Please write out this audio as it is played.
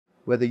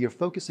Whether you're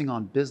focusing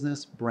on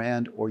business,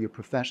 brand, or your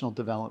professional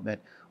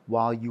development,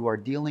 while you are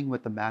dealing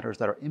with the matters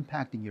that are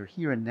impacting your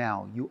here and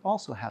now, you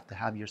also have to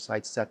have your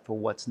sights set for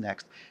what's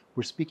next.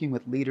 We're speaking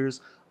with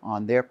leaders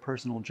on their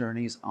personal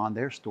journeys, on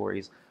their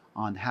stories,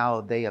 on how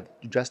they have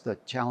addressed the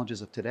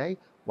challenges of today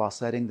while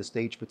setting the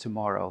stage for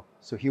tomorrow.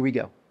 So here we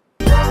go.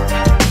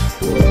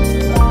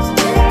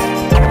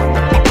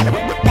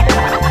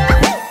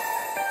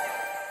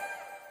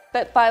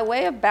 But by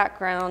way of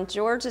background,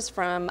 George is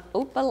from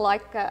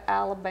Opelika,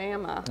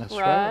 Alabama, That's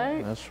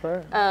right? That's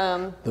right.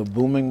 The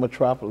booming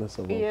metropolis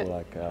of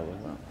Opelika,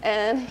 Alabama.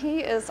 And he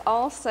is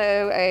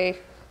also a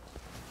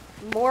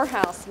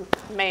Morehouse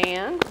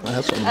man.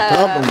 That's what I'm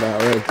talking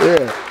about right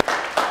there.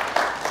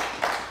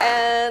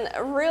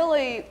 And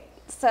really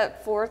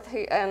set forth,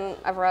 and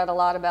I've read a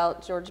lot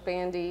about George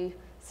Bandy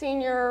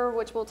Sr.,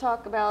 which we'll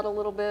talk about a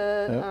little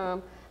bit.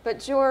 Yep. But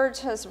George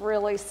has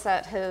really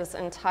set his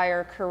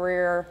entire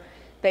career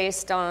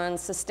based on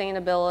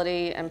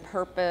sustainability and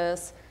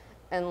purpose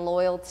and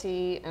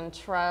loyalty and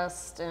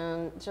trust,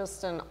 and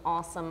just an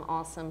awesome,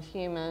 awesome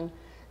human.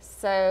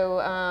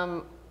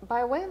 So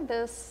by way of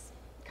this,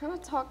 kind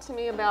of talk to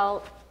me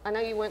about, I know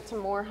you went to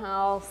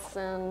Morehouse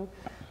and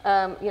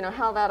you know,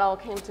 how that all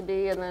came to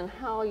be, and then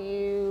how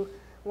you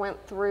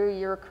went through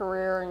your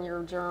career and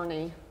your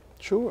journey.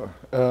 Sure.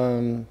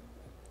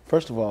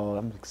 First of all,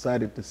 I'm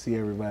excited to see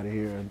everybody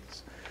here.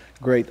 It's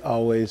great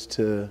always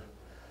to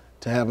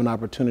have an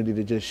opportunity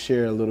to just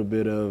share a little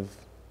bit of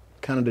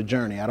kind of the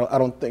journey. I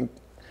don't think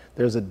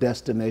there's a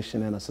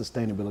destination in a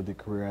sustainability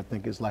career. I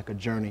think it's like a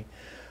journey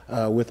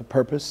with a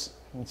purpose,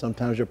 and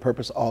sometimes your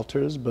purpose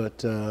alters.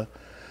 But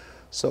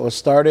so it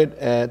started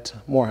at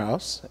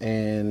Morehouse,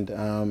 and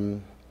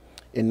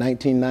in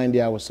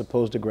 1990 I was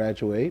supposed to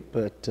graduate,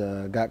 but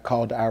got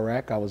called to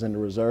Iraq. I was in the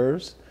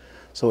reserves,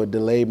 so it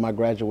delayed my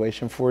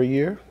graduation for a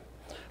year.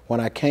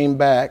 When I came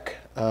back,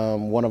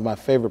 one of my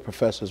favorite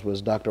professors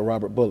was Dr.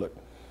 Robert Bullock,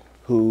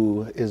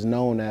 who is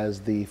known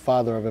as the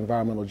father of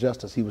environmental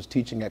justice. He was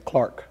teaching at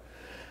Clark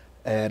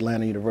at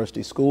Atlanta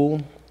University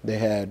School. They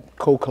had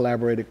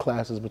co-collaborated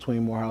classes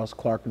between Morehouse,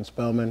 Clark, and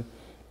Spelman.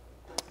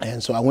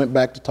 And so I went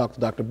back to talk to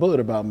Dr. Bullock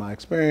about my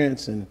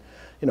experience and,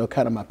 you know,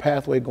 kind of my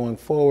pathway going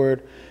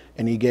forward.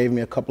 And he gave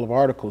me a couple of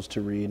articles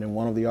to read. And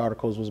one of the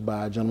articles was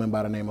by a gentleman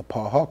by the name of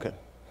Paul Hawken.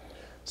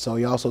 So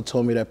he also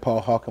told me that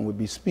Paul Hawken would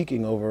be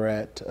speaking over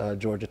at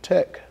Georgia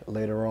Tech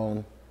later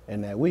on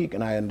in that week.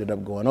 And I ended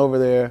up going over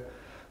there.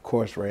 Of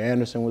course, Ray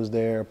Anderson was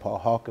there, Paul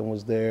Hawken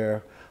was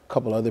there, a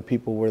couple other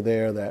people were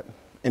there that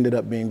ended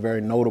up being very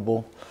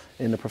notable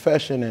in the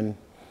profession,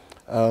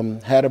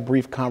 and had a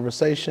brief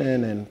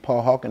conversation, and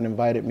Paul Hawken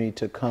invited me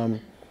to come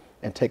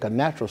and take a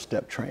natural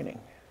step training.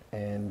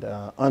 And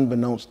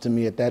unbeknownst to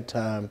me at that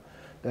time,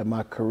 that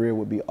my career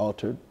would be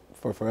altered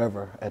for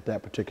forever at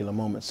that particular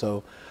moment.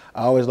 So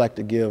I always like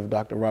to give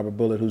Dr. Robert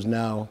Bullock, who's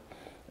now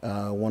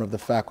one of the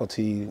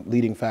faculty,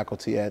 leading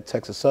faculty at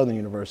Texas Southern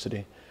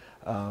University,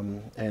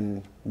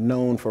 and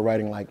known for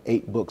writing like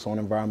 8 books on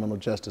environmental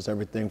justice,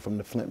 everything from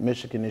the Flint,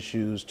 Michigan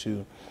issues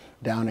to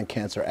down in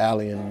Cancer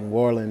Alley in New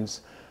Orleans.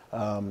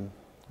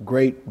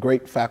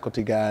 Great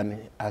faculty guy,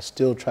 and I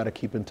still try to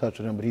keep in touch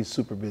with him, but he's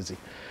super busy.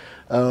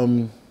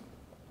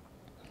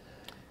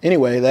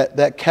 Anyway,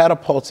 that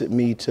catapulted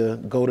me to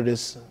go to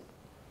this,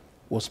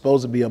 was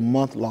supposed to be a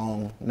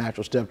month-long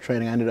natural step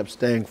training. I ended up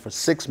staying for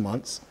 6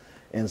 months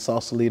in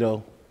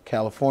Sausalito,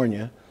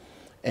 California.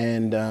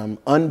 And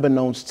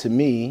unbeknownst to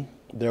me,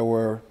 there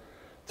were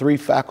 3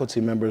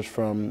 faculty members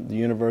from the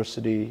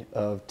University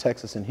of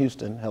Texas in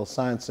Houston, Health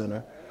Science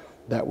Center,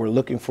 that were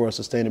looking for a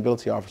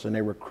sustainability officer, and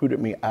they recruited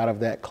me out of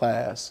that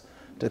class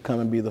to come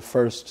and be the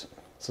first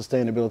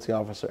sustainability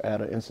officer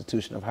at an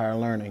institution of higher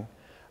learning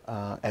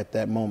at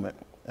that moment.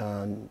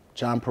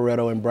 John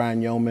Pareto and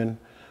Brian Yeoman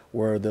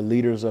were the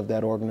leaders of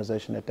that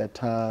organization at that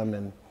time,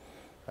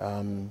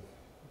 and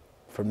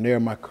from there,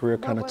 my career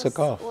kind of took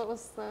off. What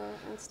was the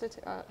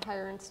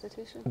higher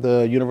institution?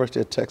 The University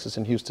of Texas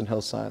in Houston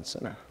Health Science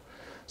Center.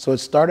 So it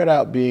started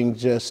out being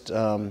just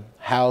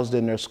housed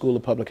in their School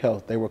of Public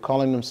Health. They were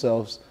calling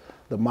themselves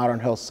the Modern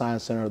Health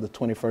Science Center of the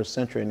 21st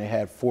Century, and they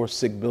had 4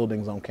 sick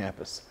buildings on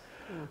campus.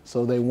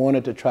 So they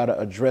wanted to try to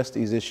address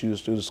these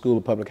issues through the School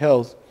of Public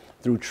Health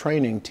through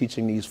training,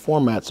 teaching these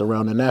formats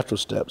around the natural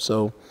step.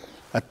 So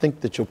I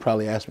think that you'll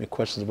probably ask me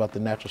questions about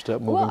the natural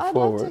step moving forward.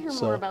 Well, I'd love to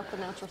hear more about the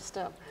natural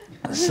step.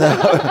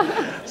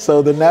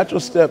 So the natural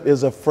step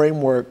is a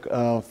framework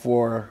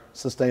for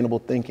sustainable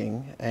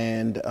thinking,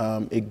 and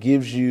it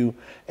gives you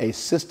a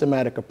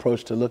systematic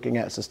approach to looking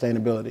at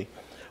sustainability.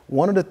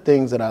 One of the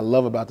things that I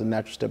love about the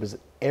natural step is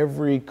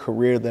every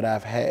career that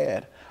I've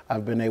had,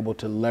 I've been able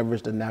to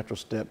leverage the natural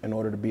step in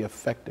order to be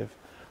effective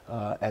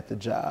at the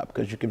job,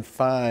 because you can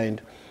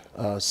find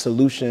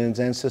solutions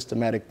and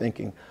systematic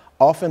thinking.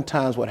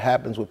 Oftentimes what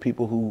happens with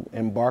people who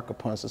embark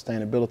upon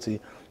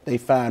sustainability, they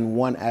find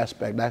one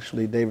aspect.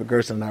 Actually, David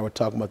Gerson and I were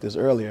talking about this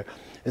earlier,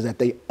 is that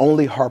they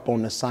only harp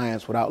on the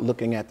science without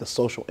looking at the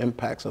social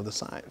impacts of the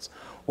science,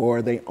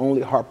 or they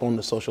only harp on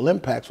the social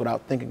impacts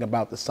without thinking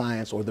about the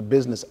science or the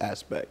business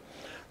aspect.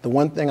 The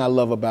one thing I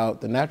love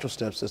about the natural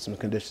step systems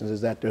conditions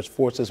is that there's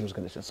 4 systems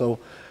conditions. So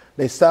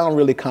they sound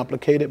really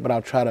complicated, but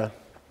I'll try to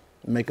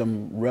make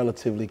them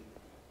relatively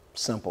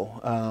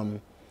simple.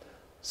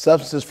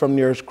 Substances from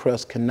the Earth's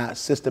crust cannot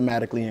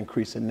systematically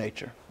increase in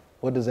nature.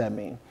 What does that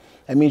mean?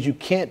 That means you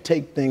can't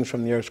take things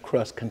from the Earth's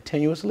crust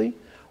continuously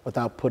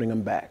without putting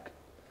them back.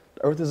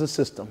 The Earth is a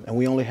system, and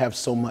we only have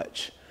so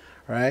much,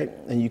 right?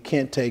 And you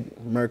can't take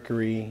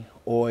mercury,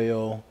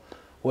 oil,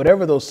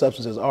 whatever those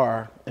substances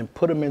are, and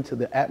put them into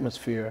the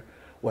atmosphere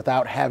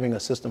without having a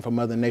system from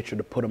Mother Nature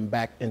to put them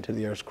back into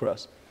the Earth's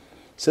crust.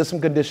 System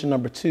condition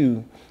number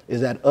 2 is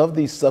that of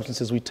these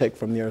substances we take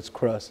from the Earth's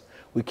crust,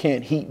 we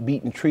can't heat,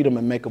 beat, and treat them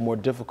and make them more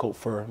difficult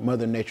for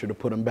Mother Nature to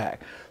put them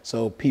back.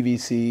 So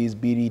PVCs,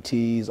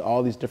 BDTs,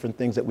 all these different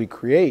things that we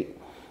create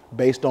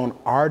based on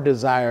our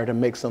desire to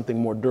make something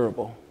more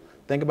durable.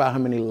 Think about how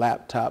many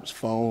laptops,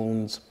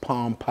 phones,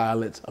 Palm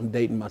Pilots, I'm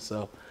dating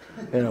myself,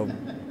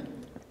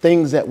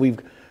 things that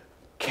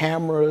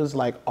cameras,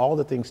 like all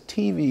the things,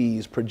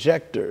 TVs,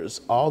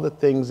 projectors, all the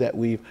things that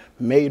we've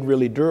made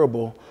really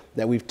durable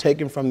that we've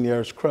taken from the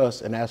Earth's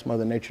crust and asked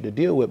Mother Nature to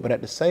deal with. But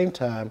at the same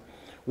time,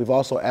 we've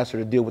also asked her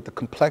to deal with the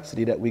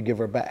complexity that we give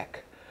her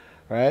back,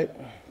 right?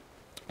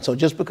 So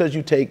just because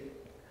you take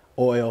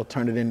oil,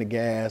 turn it into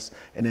gas,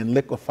 and then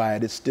liquefy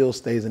it, it still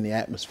stays in the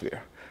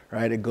atmosphere,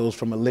 right? It goes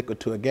from a liquid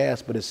to a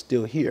gas, but it's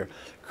still here,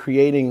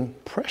 creating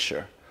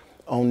pressure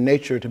on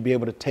nature to be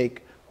able to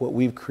take what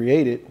we've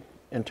created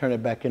and turn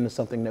it back into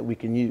something that we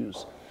can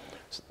use.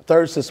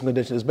 Third system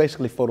condition is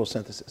basically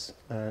photosynthesis.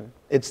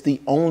 It's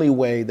the only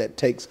way that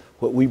takes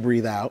what we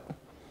breathe out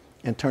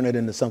and turn it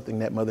into something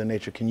that Mother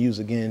Nature can use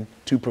again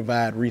to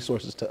provide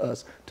resources to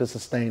us to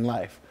sustain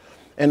life.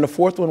 And the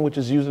fourth one, which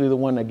is usually the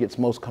one that gets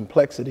most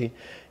complexity,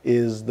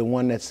 is the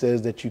one that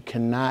says that you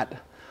cannot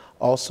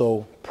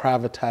also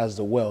privatize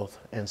the wealth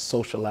and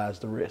socialize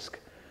the risk.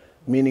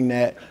 Meaning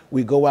that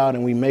we go out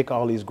and we make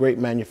all these great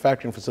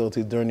manufacturing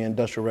facilities during the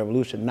Industrial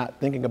Revolution, not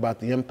thinking about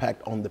the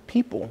impact on the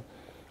people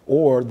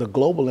or the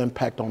global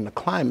impact on the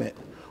climate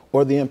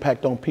or the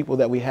impact on people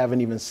that we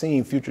haven't even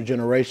seen, future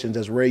generations,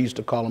 as Ray used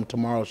to call them,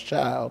 tomorrow's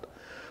child,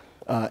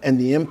 and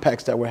the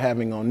impacts that we're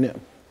having on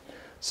them.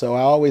 So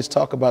I always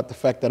talk about the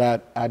fact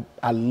that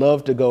I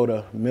love to go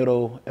to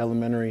middle,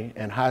 elementary,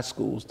 and high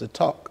schools to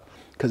talk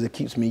because it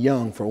keeps me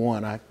young, for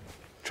one. I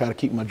try to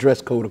keep my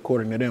dress code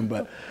according to them,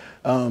 but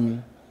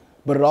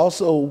it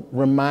also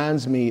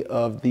reminds me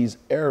of these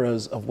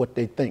eras of what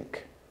they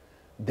think.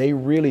 They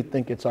really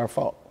think it's our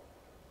fault.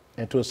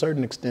 And to a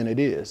certain extent it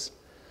is,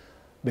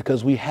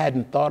 because we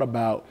hadn't thought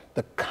about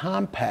the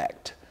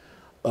compact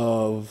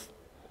of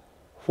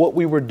what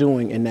we were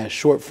doing in that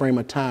short frame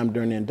of time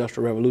during the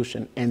Industrial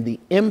Revolution and the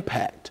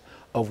impact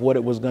of what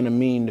it was going to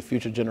mean to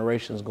future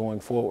generations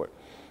going forward.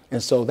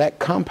 And so that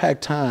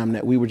compact time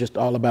that we were just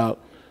all about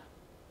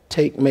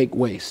take, make,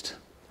 waste,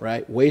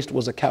 right? Waste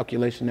was a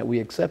calculation that we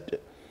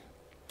accepted.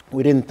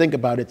 We didn't think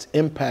about its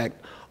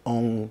impact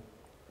on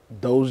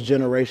those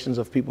generations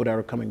of people that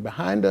are coming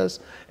behind us,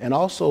 and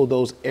also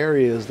those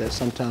areas that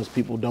sometimes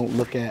people don't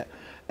look at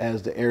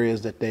as the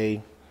areas that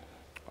they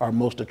are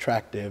most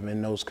attractive,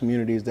 in those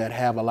communities that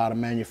have a lot of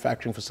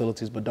manufacturing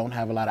facilities but don't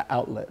have a lot of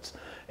outlets,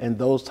 and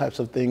those types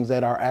of things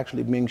that are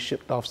actually being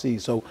shipped off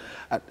seas. So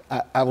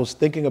I was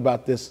thinking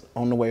about this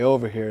on the way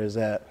over here, is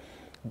that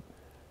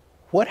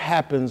what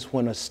happens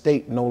when a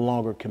state no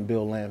longer can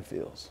build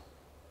landfills?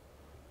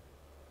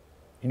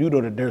 You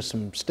know that there's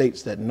some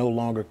states that no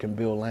longer can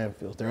build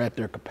landfills. They're at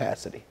their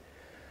capacity.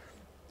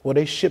 Well,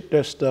 they ship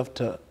their stuff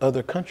to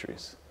other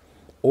countries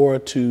or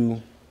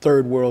to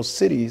third world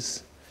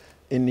cities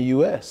in the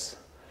US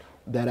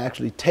that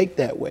actually take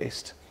that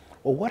waste.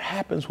 Well, what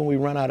happens when we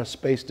run out of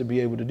space to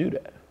be able to do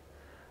that,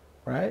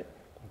 right?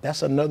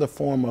 That's another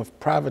form of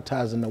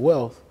privatizing the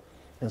wealth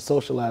and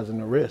socializing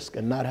the risk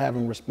and not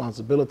having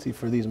responsibility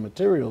for these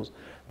materials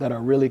that are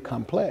really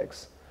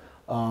complex.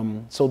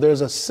 So there's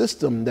a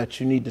system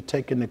that you need to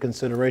take into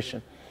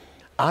consideration.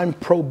 I'm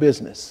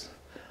pro-business,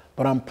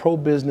 but I'm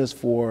pro-business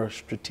for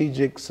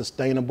strategic,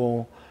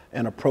 sustainable,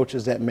 and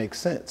approaches that make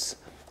sense.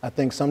 I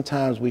think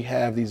sometimes we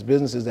have these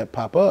businesses that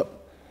pop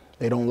up,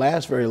 they don't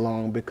last very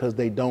long because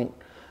they don't,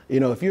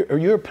 if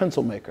you're a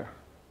pencil maker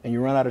and you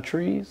run out of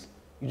trees,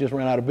 you just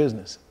run out of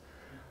business,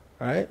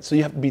 right? So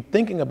you have to be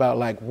thinking about,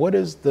 like, what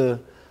is the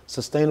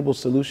sustainable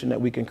solution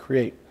that we can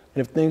create? And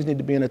if things need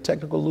to be in a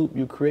technical loop,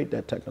 you create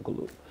that technical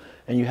loop.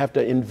 And you have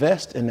to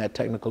invest in that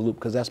technical loop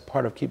because that's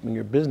part of keeping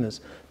your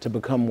business to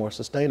become more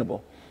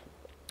sustainable.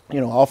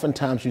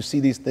 Oftentimes you see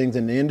these things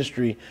in the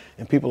industry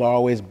and people are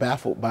always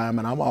baffled by them,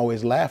 and I'm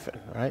always laughing,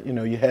 right?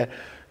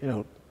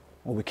 Well,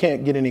 we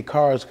can't get any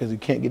cars because we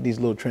can't get these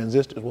little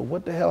transistors. Well,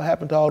 what the hell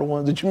happened to all the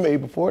ones that you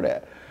made before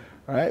that,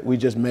 right? We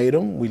just made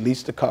them, we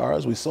leased the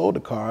cars, we sold the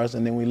cars,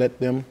 and then we let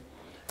them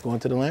go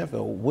into the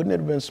landfill. Wouldn't it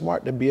have been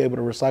smart to be able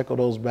to recycle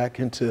those back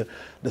into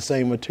the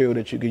same material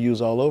that you could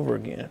use all over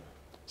again?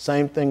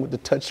 Same thing with the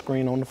touch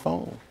screen on the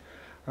phone,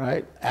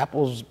 right?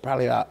 Apple's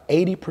probably about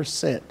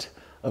 80%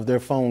 of their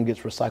phone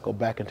gets recycled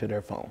back into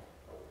their phone.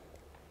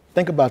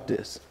 Think about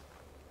this.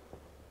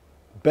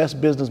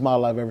 Best business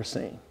model I've ever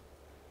seen.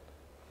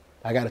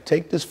 I got to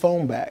take this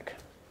phone back,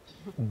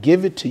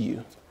 give it to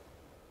you,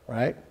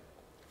 right?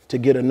 To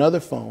get another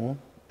phone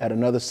at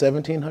another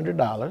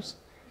 $1,700,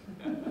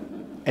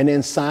 and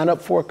then sign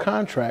up for a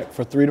contract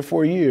for 3 to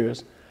 4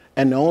 years.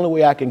 And the only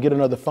way I can get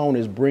another phone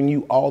is bring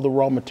you all the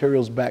raw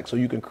materials back so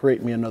you can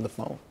create me another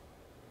phone.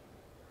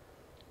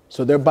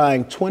 So they're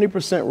buying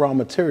 20% raw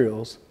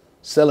materials,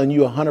 selling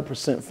you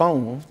 100%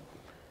 phone,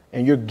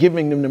 and you're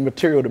giving them the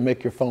material to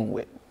make your phone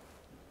with.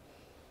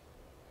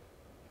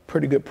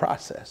 Pretty good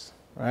process,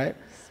 right?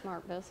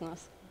 Smart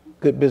business.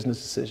 Good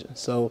business decision.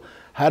 So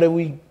how do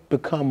we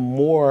become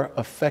more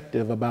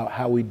effective about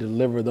how we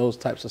deliver those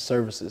types of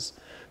services?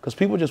 Because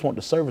people just want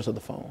the service of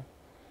the phone.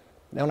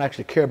 They don't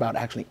actually care about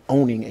actually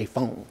owning a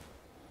phone.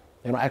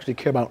 They don't actually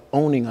care about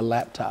owning a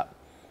laptop.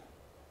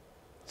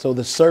 So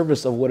the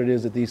service of what it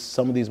is that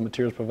some of these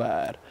materials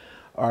provide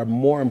are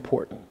more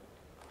important.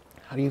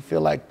 How do you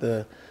feel like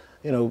the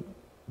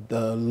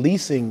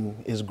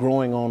leasing is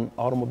growing on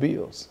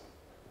automobiles?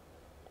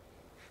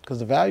 Because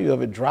the value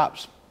of it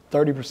drops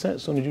 30%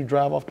 as soon as you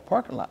drive off the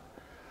parking lot.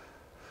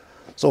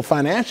 So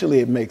financially,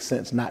 it makes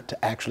sense not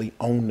to actually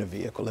own the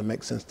vehicle. It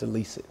makes sense to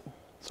lease it.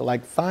 So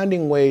like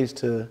finding ways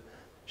to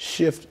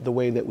shift the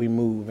way that we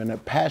move and a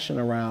passion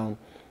around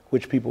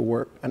which people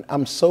work. And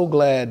I'm so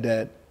glad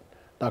that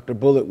Dr.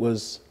 Bullitt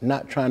was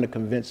not trying to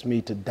convince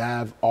me to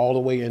dive all the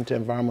way into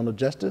environmental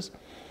justice,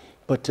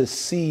 but to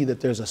see that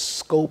there's a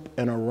scope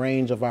and a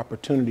range of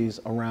opportunities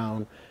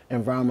around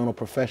environmental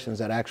professions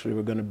that actually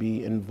were going to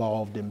be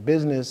involved in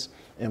business,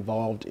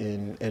 involved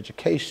in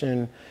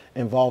education,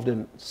 involved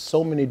in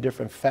so many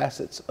different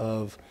facets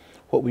of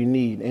what we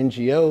need,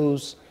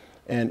 NGOs,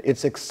 and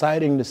it's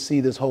exciting to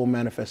see this whole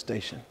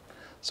manifestation.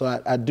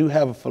 So I do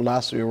have a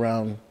philosophy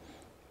around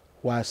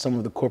why some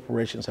of the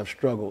corporations have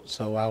struggled.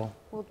 So I'll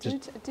do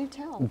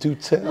tell. Do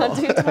tell.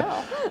 Do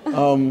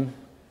tell.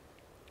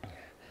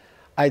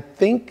 I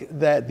think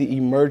that the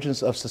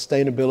emergence of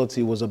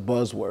sustainability was a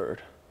buzzword,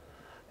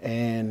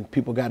 and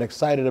people got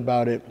excited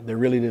about it. They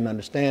really didn't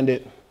understand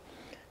it.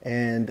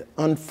 And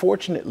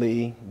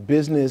unfortunately,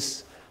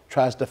 business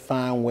tries to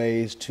find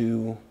ways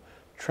to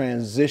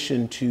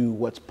transition to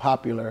what's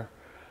popular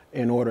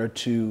in order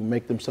to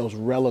make themselves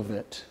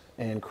relevant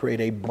and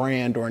create a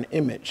brand or an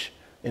image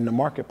in the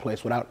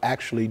marketplace without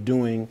actually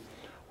doing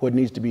what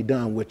needs to be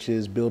done, which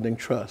is building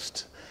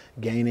trust,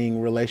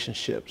 gaining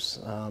relationships,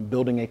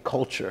 building a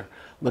culture,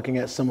 looking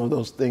at some of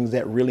those things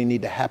that really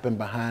need to happen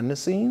behind the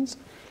scenes.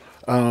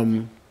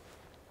 So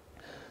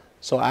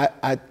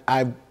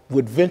I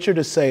would venture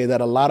to say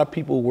that a lot of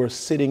people were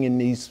sitting in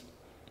these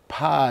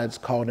pods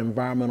called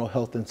environmental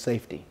health and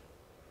safety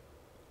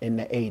in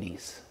the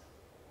 80s.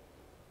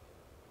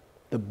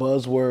 The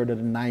buzzword of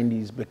the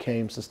 90s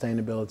became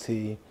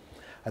sustainability.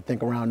 I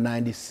think around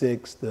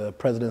 96, the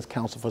President's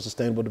Council for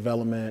Sustainable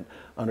Development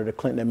under the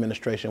Clinton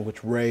administration,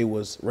 which Ray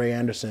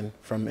Anderson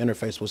from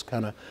Interface was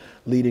kind of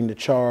leading the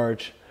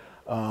charge.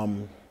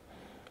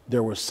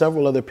 There were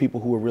several other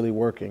people who were really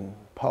working,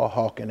 Paul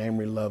Hawke and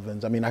Amory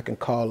Lovins. I mean, I can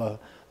call a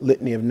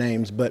litany of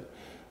names, but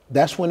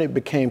that's when it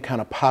became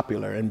kind of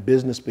popular and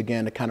business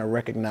began to kind of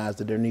recognize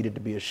that there needed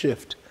to be a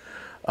shift.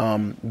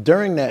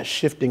 During that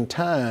shifting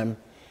time,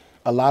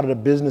 a lot of the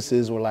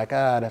businesses were like,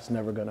 that's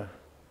never gonna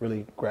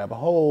really grab a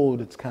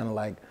hold. It's kind of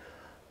like,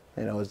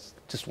 it's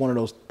just one of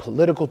those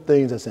political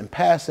things that's in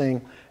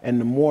passing, and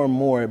the more and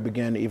more it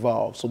began to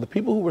evolve. So the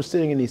people who were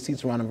sitting in these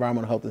seats around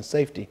environmental health and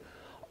safety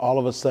all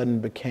of a sudden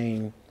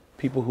became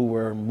people who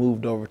were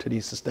moved over to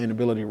these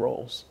sustainability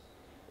roles.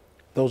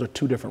 Those are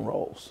two different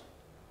roles.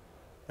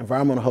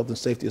 Environmental health and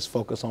safety is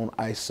focused on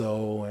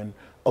ISO and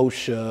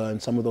OSHA and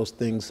some of those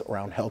things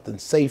around health and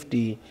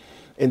safety.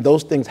 And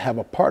those things have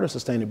a part of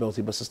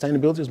sustainability, but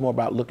sustainability is more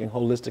about looking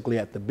holistically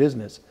at the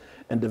business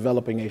and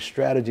developing a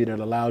strategy that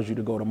allows you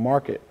to go to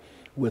market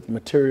with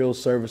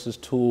materials, services,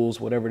 tools,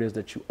 whatever it is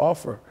that you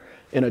offer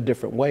in a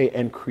different way,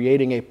 and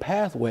creating a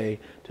pathway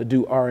to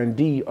do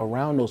R&D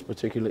around those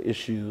particular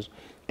issues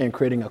and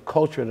creating a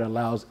culture that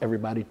allows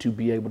everybody to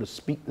be able to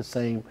speak the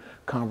same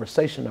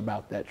conversation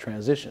about that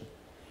transition.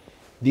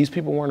 These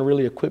people weren't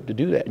really equipped to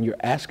do that, and you're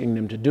asking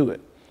them to do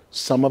it.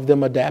 Some of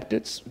them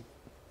adapted,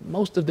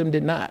 most of them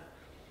did not.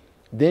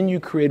 Then you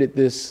created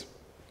this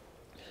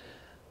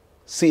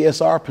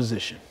CSR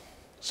position.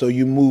 So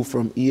you move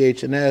from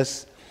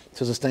EH&S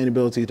to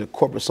sustainability to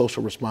corporate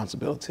social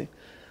responsibility.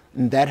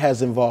 And that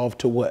has evolved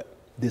to what?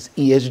 This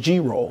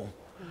ESG role,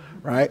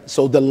 right?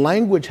 So the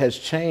language has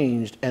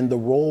changed and the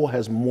role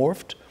has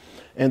morphed.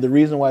 And the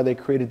reason why they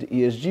created the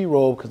ESG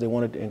role, because they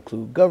wanted to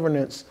include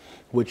governance,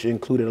 which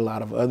included a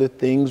lot of other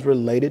things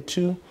related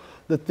to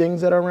the things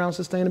that are around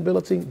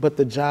sustainability, but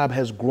the job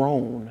has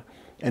grown.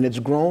 And it's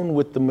grown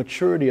with the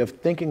maturity of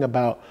thinking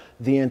about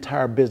the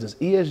entire business.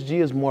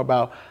 ESG is more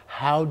about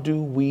how do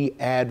we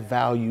add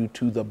value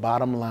to the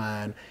bottom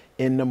line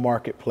in the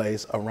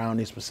marketplace around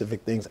these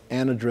specific things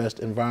and address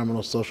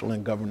environmental, social,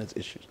 and governance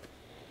issues.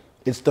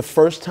 It's the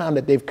first time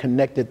that they've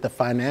connected the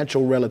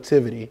financial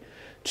relativity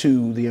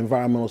to the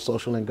environmental,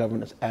 social, and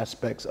governance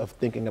aspects of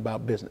thinking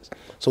about business.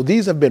 So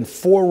these have been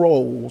 4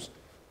 roles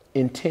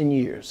in 10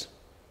 years.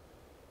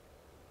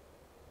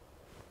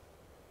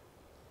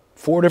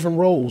 4 different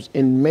roles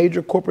in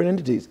major corporate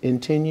entities in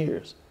 10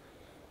 years,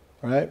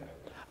 right?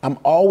 I'm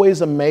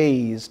always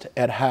amazed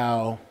at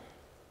how,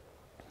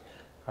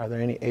 are there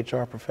any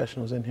HR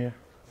professionals in here?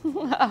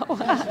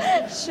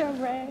 Sure,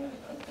 Ray.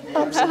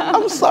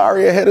 I'm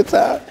sorry ahead of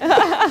time.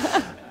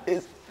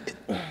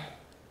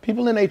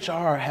 People in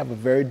HR have a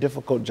very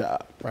difficult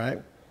job,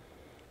 right?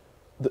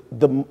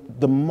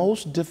 The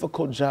most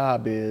difficult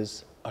job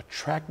is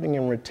attracting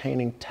and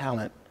retaining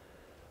talent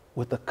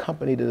with a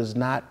company that does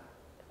not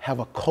have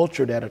a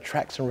culture that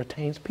attracts and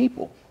retains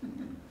people.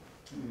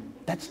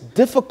 That's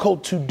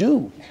difficult to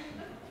do,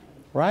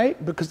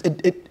 right? Because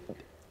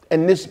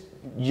and this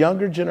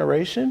younger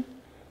generation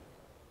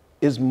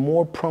is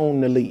more prone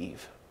to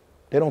leave.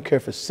 They don't care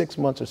if it's 6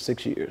 months or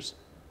 6 years.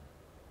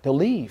 They'll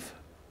leave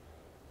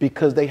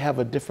because they have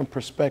a different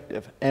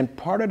perspective. And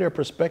part of their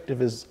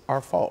perspective is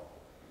our fault,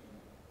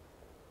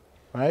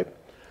 right?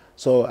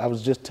 So I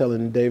was just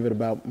telling David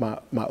about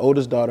my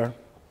oldest daughter.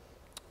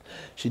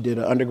 She did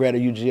an undergrad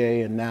at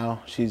UGA, and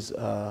now she's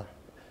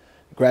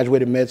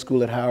graduated med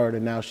school at Howard,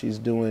 and now she's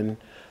doing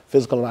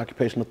physical and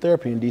occupational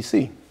therapy in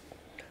DC.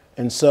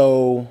 And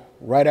so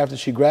right after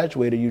she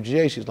graduated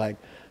UGA, she's like,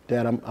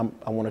 Dad,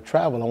 I want to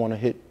travel. I want to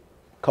hit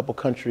a couple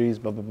countries,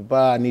 blah, blah, blah,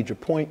 blah. I need your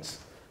points.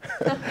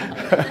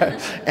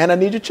 And I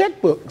need your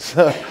checkbooks.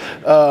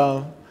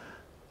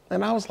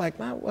 And I was like,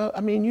 well,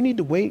 I mean, you need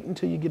to wait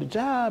until you get a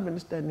job and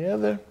this, that, and the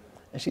other.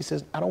 And she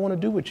says, I don't want to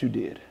do what you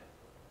did.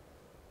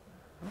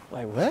 I'm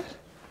like, what?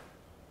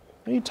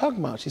 What are you talking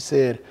about? She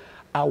said,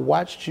 I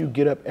watched you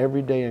get up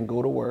every day and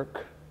go to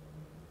work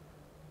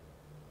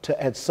to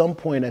at some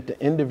point at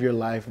the end of your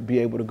life be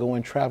able to go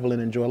and travel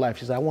and enjoy life.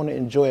 She said, I want to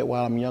enjoy it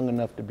while I'm young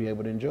enough to be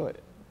able to enjoy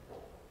it.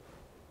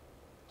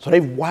 So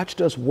they've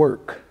watched us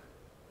work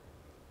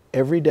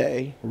every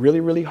day, really,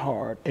 really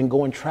hard, and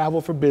go and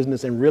travel for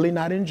business and really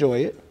not enjoy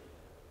it,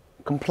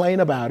 complain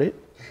about it,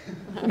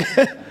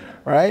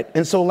 right?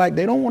 And so like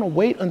they don't want to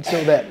wait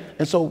until that.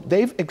 And so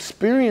they've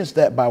experienced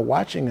that by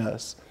watching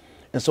us.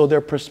 And so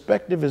their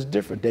perspective is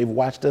different. They've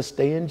watched us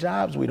stay in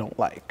jobs we don't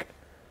like.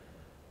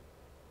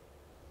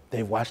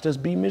 They've watched us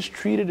be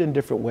mistreated in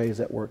different ways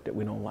at work that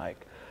we don't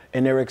like.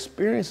 And their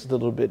experience is a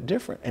little bit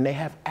different. And they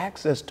have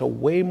access to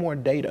way more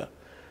data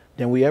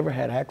than we ever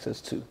had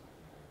access to.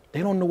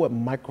 They don't know what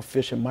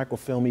microfiche and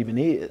microfilm even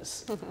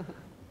is,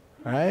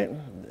 right?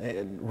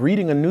 And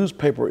reading a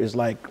newspaper is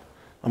like,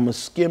 I'm gonna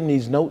skim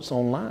these notes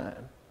online.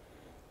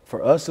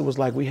 For us, it was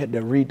like we had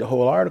to read the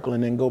whole article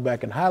and then go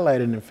back and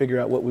highlight it and figure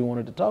out what we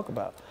wanted to talk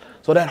about.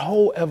 So that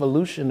whole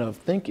evolution of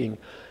thinking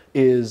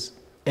is,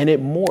 and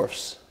it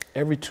morphs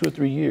every 2 or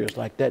 3 years.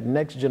 Like that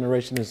next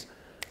generation is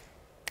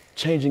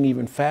changing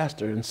even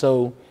faster. And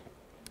so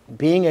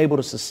being able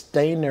to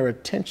sustain their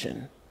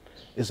attention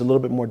is a little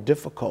bit more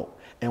difficult.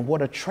 And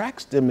what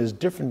attracts them is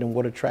different than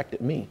what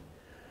attracted me.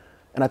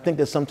 And I think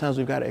that sometimes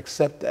we've got to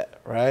accept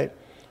that, right?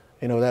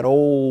 You know, that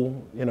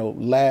old,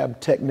 lab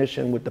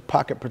technician with the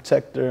pocket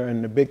protector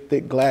and the big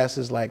thick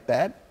glasses like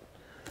that.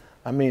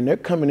 I mean, they're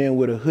coming in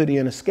with a hoodie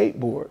and a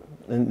skateboard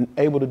and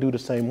able to do the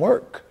same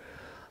work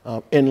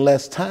in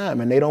less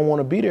time. And they don't want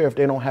to be there if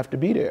they don't have to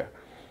be there.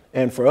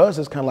 And for us,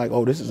 it's kind of like,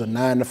 oh, this is a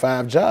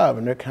 9-to-5 job.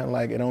 And they're kind of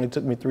like, it only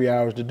took me 3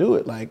 hours to do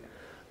it. Like,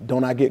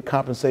 don't I get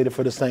compensated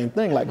for the same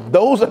thing? Like,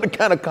 those are the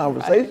kind of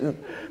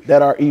conversations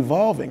that are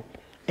evolving.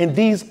 And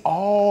these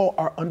all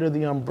are under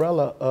the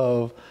umbrella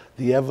of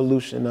the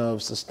evolution of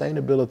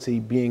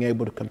sustainability being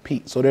able to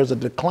compete. So there's a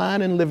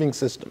decline in living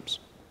systems.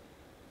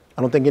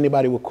 I don't think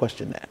anybody will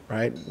question that,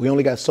 right? We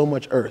only got so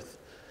much Earth.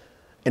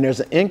 And there's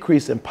an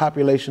increase in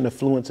population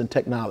affluence and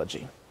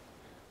technology.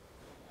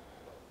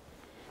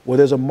 Well,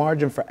 there's a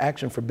margin for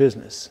action for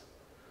business,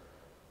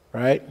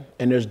 right?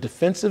 And there's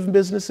defensive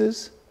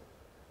businesses,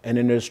 and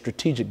then there's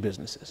strategic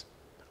businesses.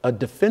 A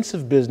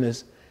defensive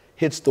business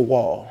hits the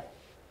wall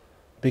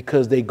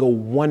because they go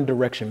one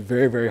direction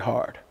very, very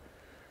hard.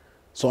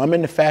 So I'm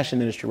in the fashion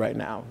industry right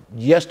now.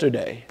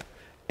 Yesterday,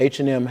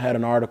 H&M had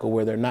an article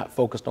where they're not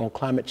focused on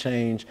climate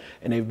change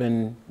and they've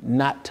been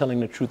not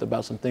telling the truth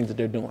about some things that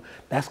they're doing.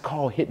 That's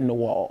called hitting the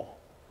wall,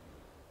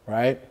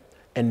 right?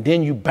 And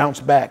then you bounce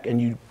back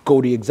and you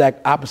go the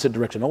exact opposite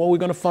direction. Oh, well, we're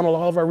gonna funnel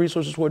all of our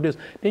resources toward this.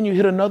 Then you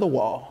hit another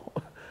wall,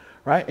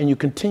 right? And you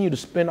continue to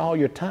spend all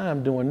your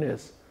time doing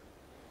this.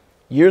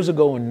 Years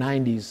ago in the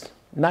 90s,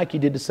 Nike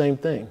did the same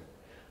thing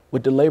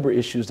with the labor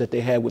issues that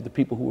they had with the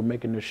people who were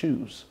making their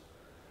shoes.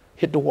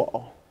 Hit the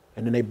wall,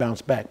 and then they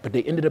bounced back. But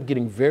they ended up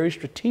getting very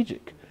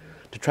strategic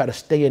to try to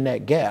stay in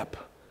that gap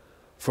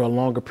for a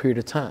longer period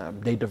of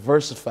time. They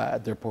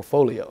diversified their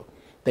portfolio.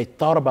 They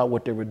thought about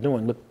what they were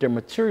doing, looked at their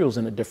materials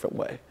in a different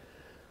way.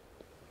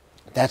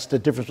 That's the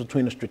difference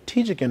between a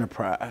strategic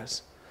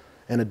enterprise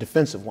and a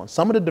defensive one.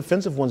 Some of the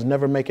defensive ones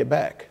never make it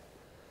back.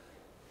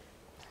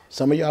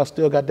 Some of y'all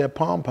still got that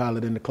Palm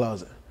Pilot in the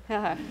closet.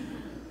 Nah.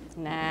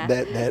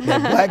 That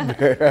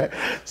BlackBerry, right?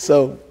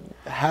 So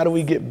how do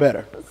we get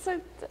better?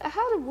 So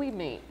how did we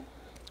meet?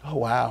 Oh,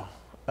 wow.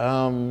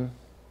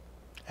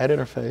 At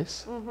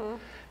Interface.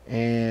 Mm-hmm.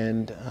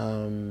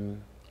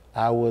 And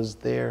I was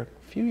there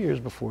a few years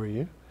before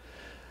you.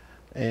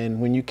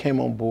 And when you came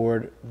on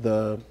board,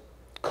 the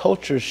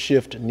culture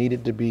shift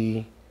needed to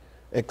be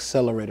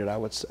accelerated, I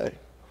would say.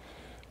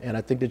 And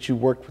I think that you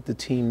worked with the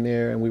team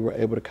there and we were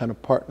able to kind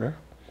of partner.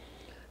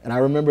 And I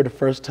remember the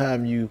first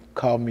time you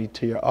called me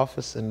to your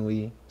office and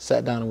we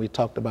sat down and we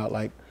talked about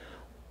like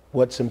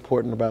what's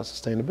important about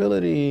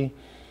sustainability.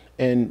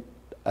 And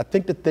I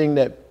think the thing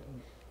that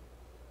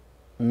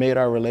made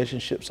our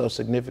relationship so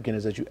significant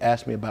is that you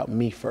asked me about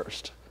me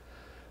first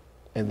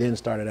and then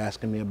started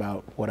asking me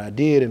about what I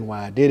did and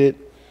why I did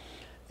it.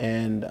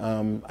 And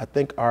I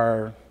think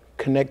our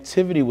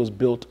connectivity was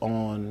built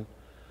on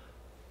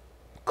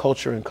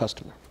culture and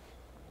customer,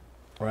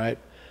 right?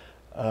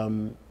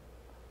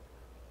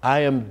 I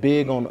am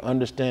big on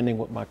understanding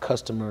what my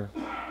customer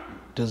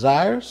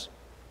desires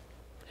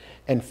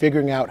and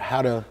figuring out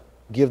how to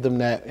give them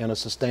that in a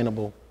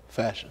sustainable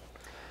fashion.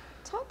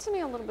 Talk to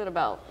me a little bit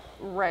about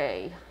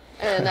Ray.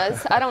 And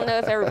I don't know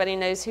if everybody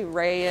knows who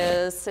Ray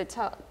is, so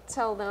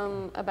tell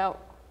them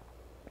about.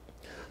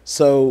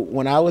 So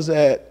when I was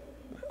at,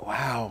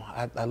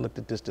 I looked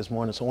at this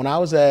morning. So when I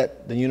was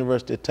at the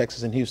University of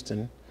Texas in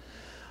Houston,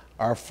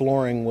 our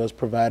flooring was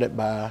provided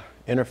by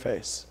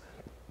Interface.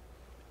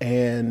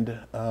 And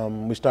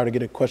we started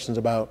getting questions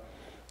about,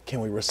 can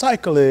we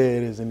recycle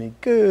it? Is it any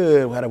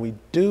good? How do we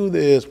do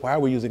this? Why are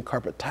we using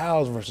carpet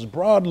tiles versus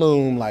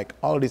broadloom? Like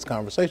all of these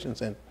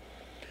conversations. And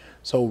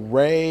so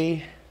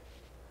Ray,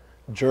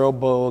 Gerald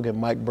Bogue, and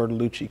Mike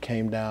Bertolucci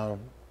came down,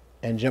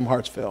 and Jim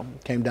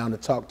Hartsfield came down to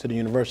talk to the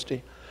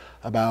university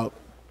about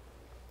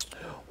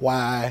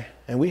why,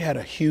 and we had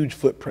a huge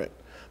footprint.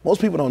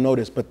 Most people don't know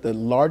this, but the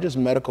largest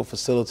medical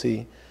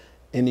facility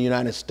in the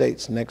United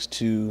States next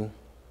to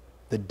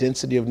the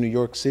density of New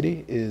York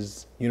City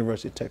is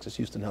University of Texas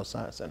Houston Health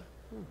Science Center.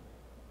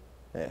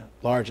 Yeah,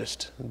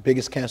 largest,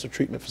 biggest cancer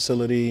treatment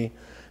facility.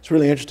 It's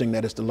really interesting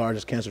that it's the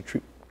largest cancer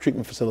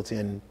treatment facility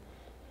and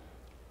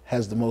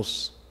has the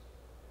most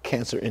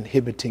cancer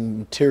inhibiting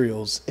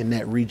materials in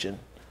that region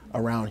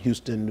around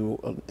Houston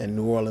and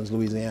New Orleans,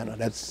 Louisiana.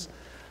 That's,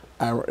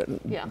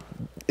 Yeah.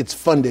 It's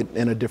funded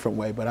in a different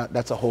way, but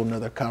that's a whole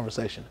nother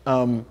conversation.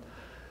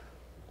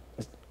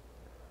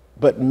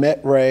 But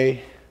met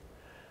Ray.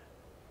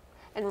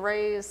 And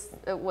Ray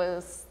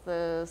was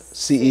the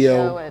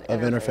CEO at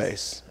of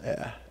Interface.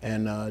 Yeah.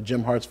 And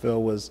Jim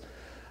Hartsfield was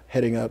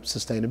heading up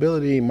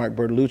sustainability. Mark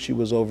Bertolucci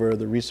was over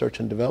the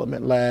research and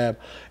development lab.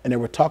 And they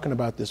were talking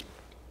about this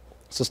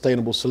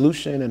sustainable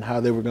solution and how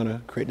they were going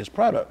to create this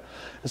product.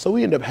 And so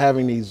we ended up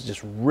having these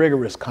just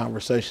rigorous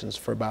conversations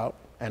for about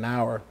an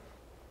hour.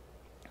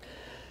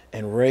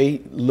 And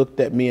Ray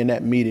looked at me in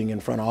that meeting in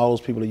front of all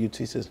those people at UT.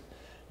 He says,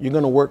 "You're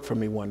going to work for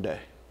me one day."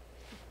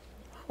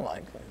 I'm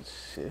like,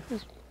 shit,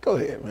 go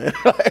ahead, man.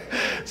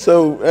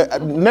 So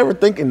never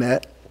thinking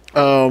that.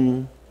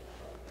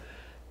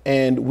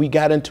 And we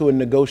got into a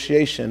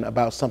negotiation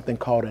about something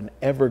called an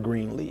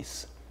evergreen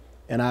lease.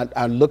 And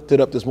I looked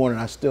it up this morning.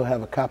 I still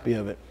have a copy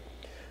of it.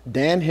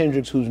 Dan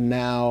Hendricks,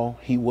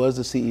 he was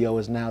the CEO,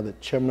 is now the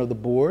chairman of the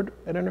board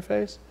at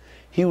Interface.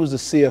 He was the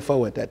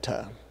CFO at that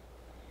time,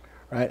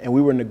 right? And we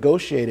were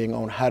negotiating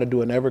on how to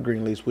do an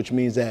evergreen lease, which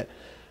means that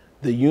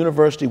the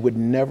university would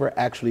never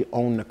actually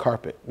own the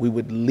carpet. We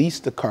would lease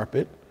the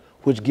carpet,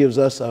 which gives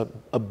us a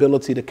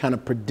ability to kind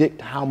of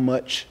predict how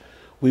much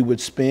we would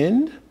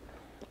spend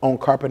on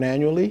carpet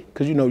annually.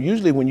 Because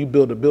usually when you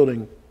build a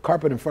building,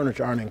 carpet and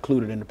furniture aren't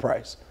included in the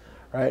price,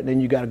 right? And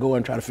then you got to go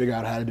and try to figure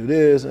out how to do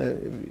this.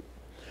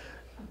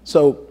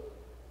 So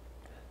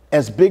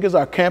as big as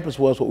our campus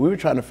was, what we were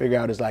trying to figure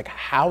out is like,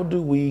 how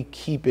do we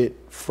keep it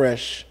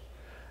fresh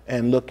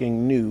and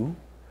looking new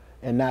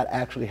and not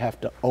actually have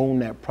to own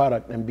that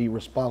product and be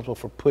responsible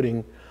for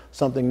putting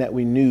something that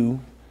we knew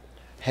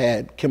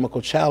had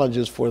chemical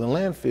challenges for the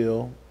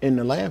landfill in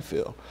the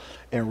landfill.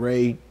 And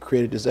Ray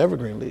created this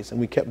evergreen lease and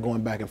we kept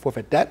going back and forth.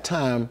 At that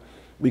time,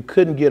 we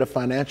couldn't get a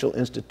financial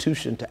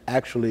institution to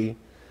actually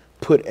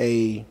put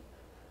a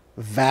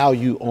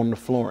value on the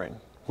flooring,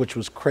 which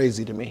was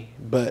crazy to me,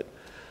 but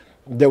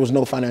there was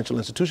no financial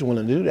institution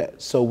willing to do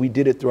that. So we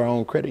did it through our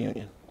own credit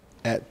union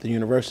at the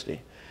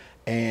university.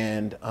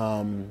 And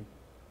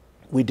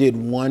we did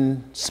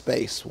one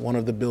space, one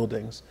of the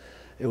buildings.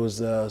 It was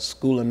a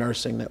school of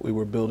nursing that we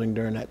were building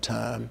during that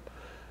time.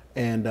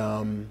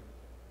 And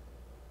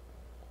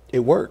it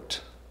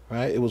worked,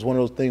 right? It was one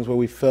of those things where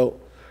we felt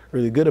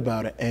really good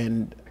about it.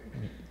 And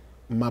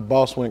my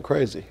boss went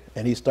crazy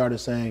and he started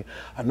saying,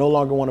 I no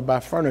longer want to buy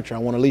furniture, I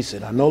want to lease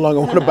it. I no longer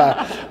want to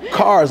buy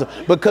cars.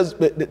 Because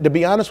to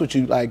be honest with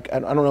you, like, I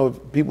don't know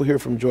if people here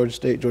from Georgia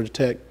State, Georgia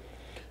Tech,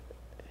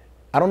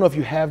 I don't know if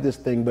you have this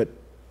thing, but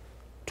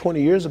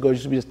 20 years ago, there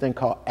used to be this thing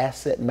called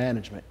asset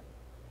management.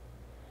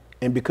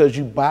 And because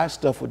you buy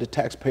stuff with the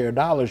taxpayer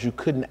dollars, you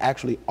couldn't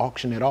actually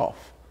auction it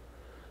off.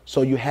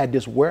 So you had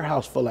this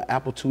warehouse full of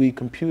Apple IIe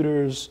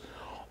computers,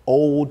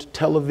 old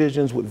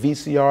televisions with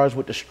VCRs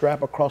with the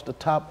strap across the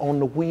top on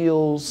the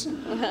wheels,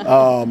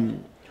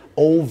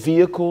 old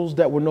vehicles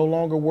that were no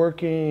longer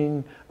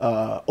working,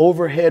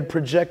 overhead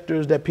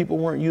projectors that people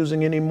weren't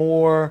using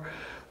anymore,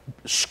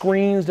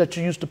 screens that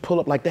you used to pull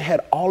up. Like, they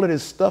had all of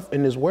this stuff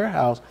in this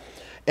warehouse,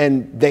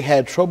 and they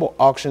had trouble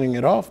auctioning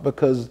it off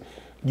because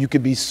you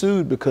could be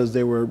sued because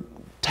there were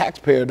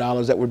taxpayer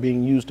dollars that were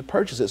being used to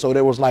purchase it. So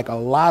there was like a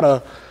lot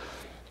of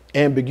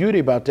ambiguity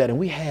about that. And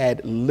we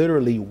had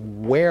literally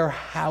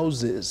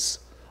warehouses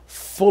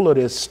full of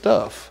this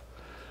stuff.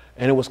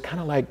 And it was kind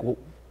of like, well,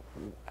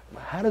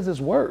 how does this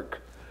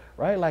work?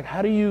 Right? Like,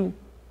 how do you,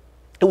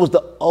 it was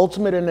the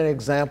ultimate in an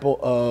example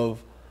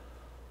of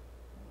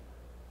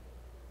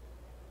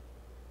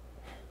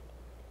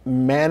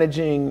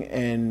managing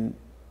and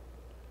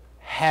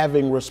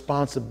having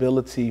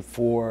responsibility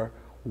for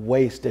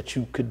waste that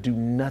you could do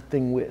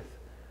nothing with,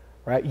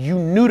 right? You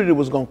knew that it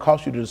was going to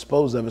cost you to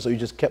dispose of it, so you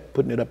just kept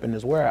putting it up in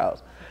this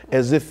warehouse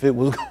as if it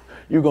was,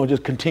 you're going to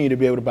just continue to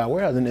be able to buy a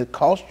warehouse, and it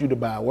cost you to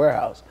buy a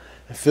warehouse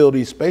and fill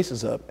these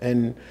spaces up.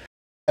 And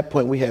at that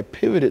point, we had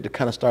pivoted to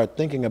kind of start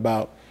thinking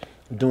about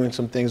doing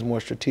some things more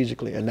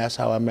strategically, and that's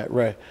how I met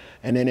Ray.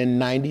 And then in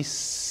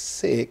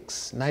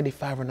 96,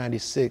 95 or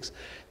 96,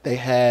 they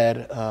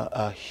had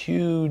a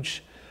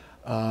huge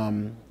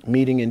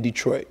meeting in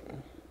Detroit.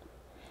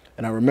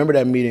 And I remember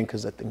that meeting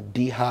because I think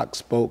D. Hock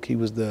spoke. He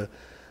was the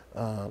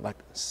like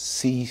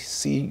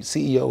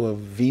CEO of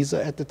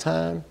Visa at the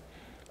time.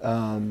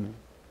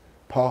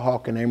 Paul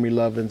Hawk and Amory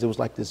Lovins. It was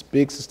like this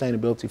big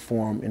sustainability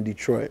forum in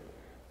Detroit.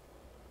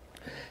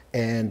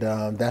 And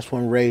that's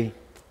when Ray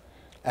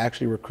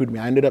actually recruited me.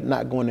 I ended up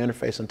not going to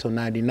Interface until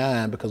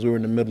 '99 because we were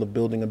in the middle of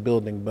building a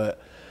building,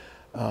 but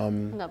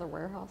another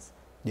warehouse.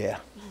 Yeah,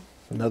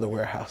 another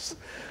warehouse.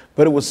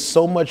 But it was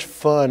so much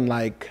fun,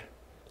 like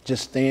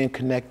just staying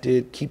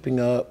connected, keeping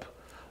up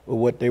with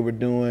what they were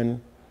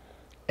doing.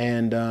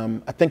 And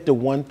I think the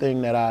one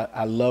thing that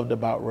I loved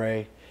about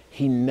Ray,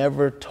 he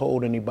never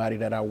told anybody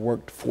that I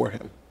worked for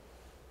him,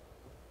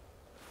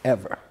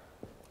 ever.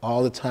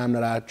 All the time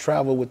that I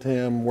traveled with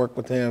him, worked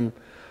with him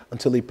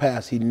until he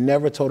passed, he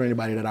never told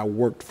anybody that I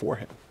worked for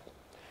him.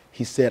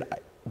 He said,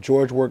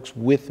 George works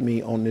with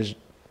me on this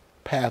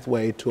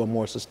pathway to a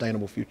more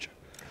sustainable future.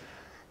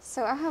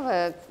 So I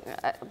have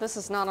this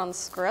is not on the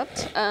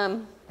script.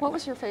 What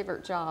was your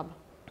favorite job?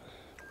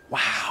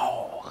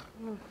 Wow.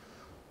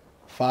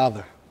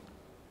 Father.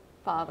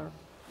 Father.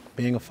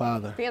 Being a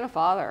father. Being a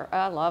father.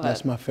 I love it.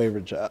 That's my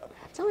favorite job.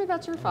 Tell me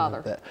about your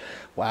father.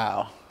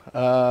 Wow.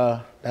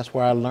 That's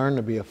where I learned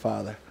to be a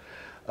father.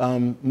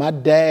 My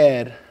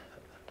dad,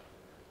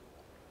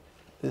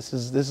 this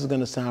is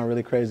going to sound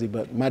really crazy,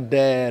 but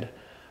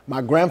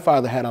my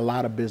grandfather had a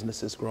lot of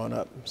businesses growing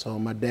up. So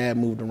my dad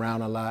moved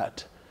around a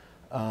lot.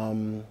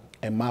 And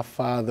my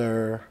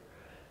father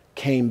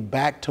came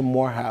back to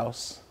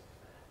Morehouse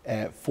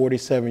at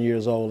 47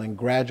 years old and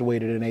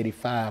graduated in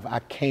 '85. I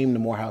came to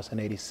Morehouse in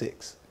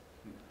 '86.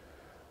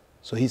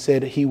 So he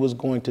said he was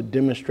going to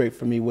demonstrate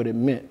for me what it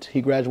meant.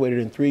 He graduated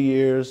in 3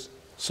 years,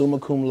 summa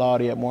cum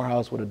laude at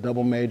Morehouse with a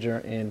double major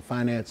in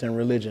finance and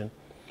religion.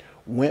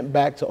 Went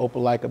back to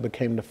Opelika,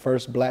 became the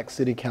first black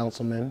city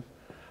councilman,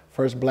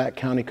 first black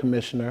county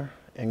commissioner,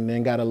 and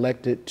then got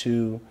elected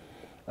to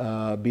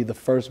be the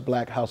first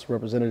black House of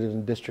Representatives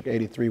in District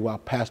 83 while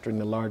pastoring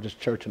the largest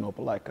church in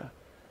Opelika.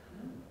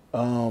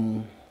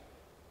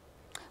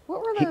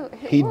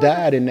 He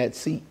died in that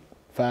seat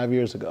 5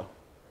 years ago.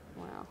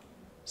 Wow.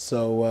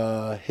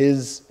 So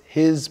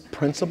his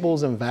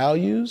principles and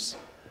values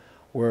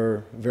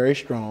were very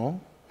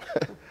strong.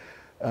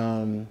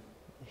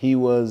 He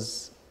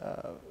was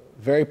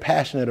very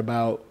passionate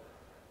about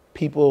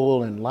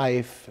people and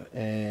life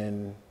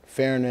and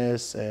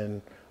fairness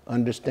and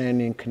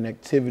understanding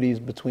connectivities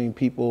between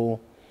people,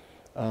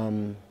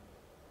 but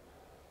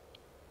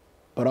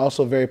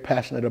also very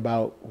passionate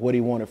about what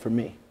he wanted for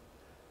me.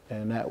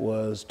 And that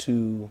was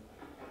to,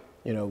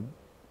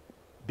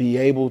 be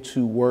able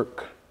to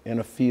work in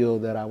a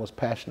field that I was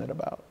passionate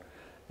about.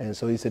 And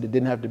so he said it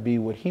didn't have to be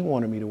what he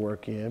wanted me to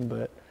work in,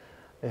 but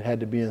it had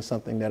to be in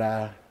something that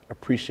I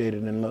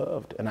appreciated and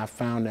loved. And I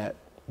found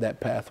that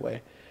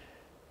pathway.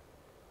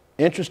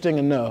 Interesting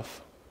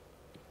enough,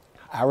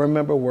 I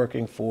remember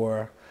working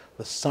for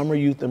the Summer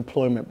Youth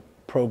Employment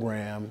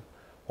Program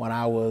when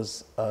I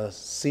was a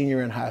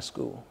senior in high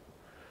school.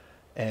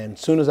 And as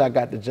soon as I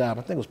got the job,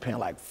 I think it was paying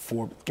like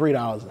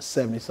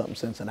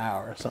 $3.70-something an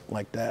hour or something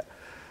like that.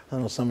 I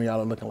know some of y'all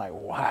are looking like,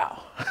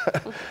 wow.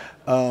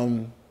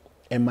 And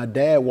my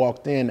dad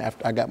walked in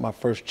after I got my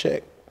first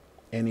check,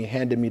 and he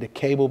handed me the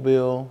cable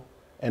bill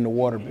and the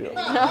water bill.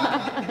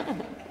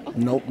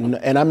 Nope.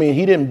 And I mean,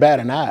 he didn't bat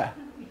an eye.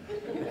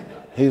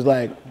 He's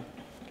like,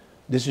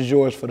 this is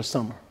yours for the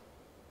summer.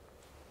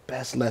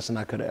 Best lesson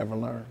I could have ever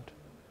learned.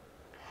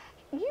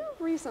 You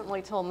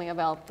recently told me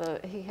about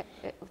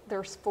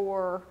there's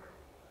 4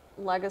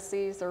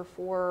 legacies or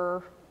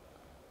 4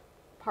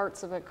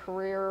 parts of a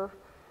career.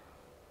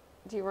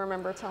 Do you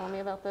remember telling me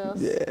about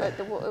this? Yeah.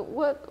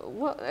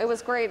 It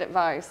was great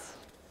advice.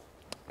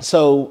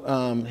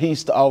 So he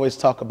used to always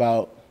talk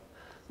about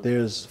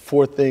there's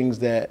 4 things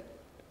that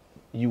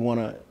you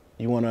wanna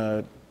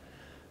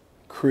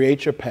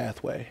create your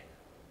pathway.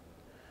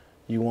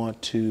 You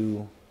want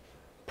to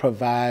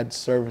provide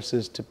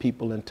services to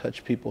people and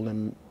touch people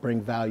and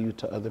bring value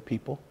to other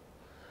people.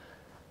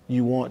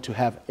 You want to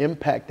have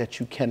impact that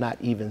you cannot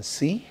even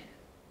see.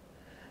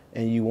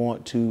 And you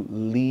want to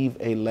leave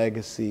a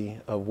legacy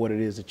of what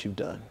it is that you've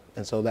done.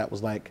 And so that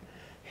was like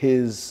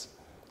his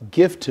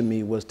gift to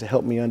me, was to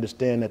help me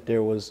understand that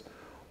there was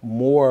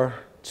more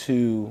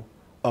to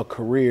a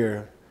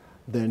career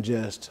than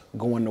just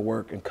going to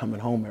work and coming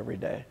home every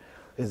day.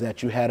 Is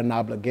that you had an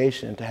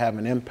obligation to have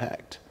an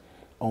impact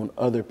on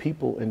other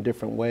people in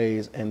different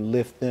ways and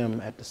lift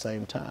them at the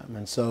same time.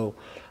 And so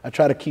I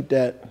try to keep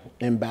that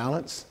in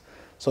balance.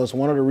 So it's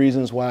one of the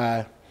reasons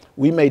why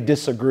we may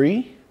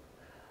disagree,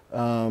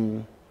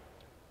 but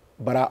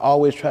I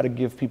always try to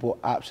give people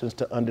options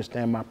to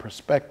understand my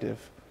perspective.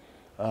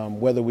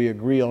 Whether we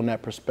agree on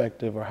that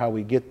perspective or how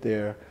we get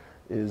there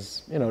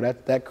is,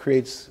 that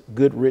creates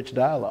good, rich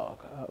dialogue.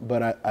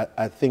 But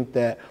I think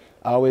that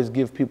I always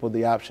give people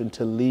the option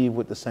to leave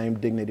with the same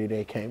dignity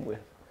they came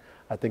with.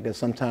 I think that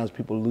sometimes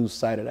people lose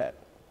sight of that.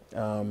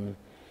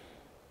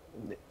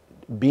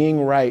 Being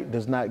right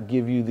does not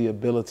give you the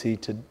ability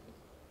to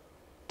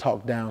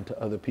talk down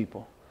to other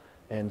people.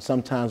 And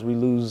sometimes we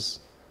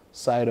lose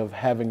sight of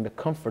having the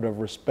comfort of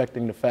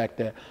respecting the fact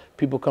that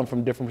people come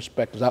from different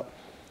perspectives.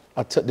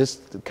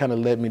 This kind of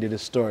led me to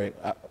this story.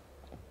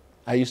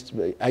 I used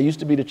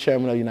to be the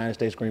chairman of the United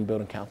States Green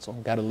Building Council.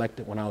 Got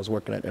elected when I was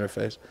working at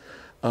Interface.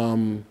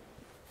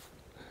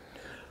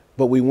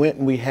 But we went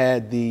and we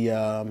had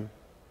the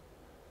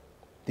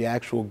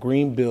actual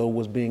green bill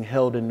was being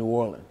held in New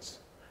Orleans.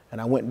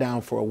 And I went down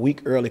for a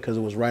week early because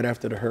it was right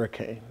after the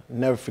hurricane.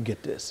 Never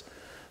forget this,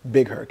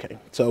 big hurricane.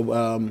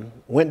 So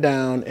went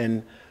down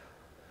and,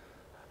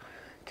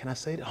 can I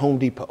say that? Home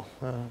Depot.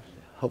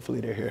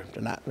 Hopefully they're here. If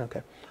they're not,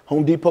 okay.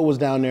 Home Depot was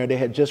down there. They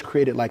had just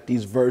created like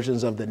these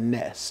versions of the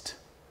Nest,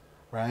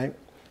 right?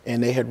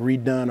 And they had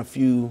redone a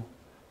few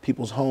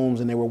people's homes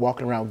and they were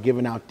walking around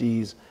giving out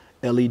these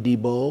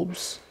LED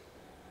bulbs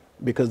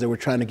because they were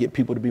trying to get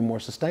people to be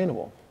more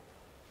sustainable.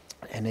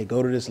 And they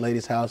go to this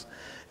lady's house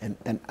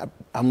and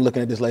I'm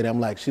looking at this lady, I'm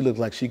like, she looks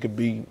like she could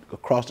be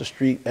across the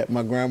street at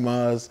my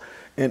grandma's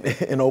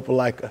and open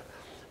like a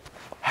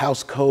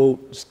house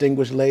coat,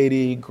 distinguished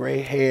lady, gray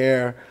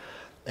hair.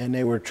 And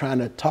they were trying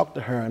to talk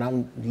to her and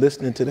I'm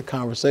listening to the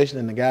conversation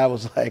and the guy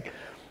was like,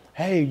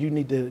 hey, you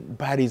need to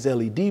buy these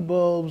LED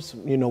bulbs.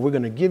 We're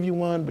gonna give you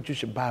one, but you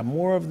should buy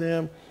more of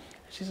them.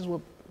 She says,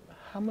 well,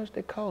 how much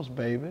they cost,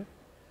 baby?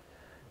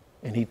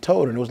 And he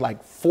told her, and it was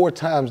like 4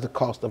 times the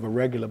cost of a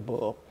regular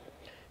bulb.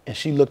 And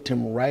she looked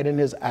him right in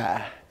his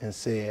eye and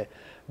said,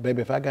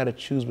 baby, if I gotta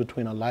choose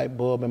between a light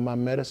bulb and my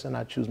medicine,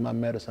 I choose my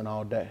medicine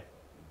all day.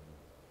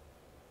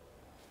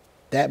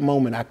 That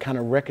moment, I kind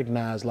of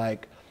recognized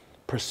like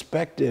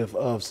perspective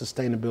of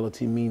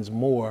sustainability means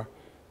more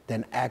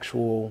than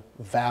actual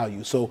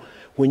value. So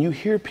when you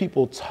hear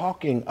people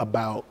talking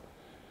about,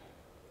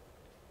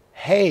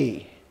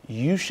 hey,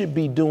 you should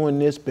be doing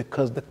this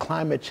because the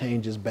climate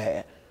change is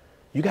bad,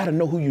 you got to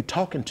know who you're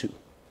talking to.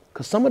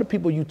 Because some of the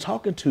people you're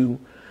talking to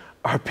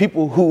are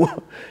people who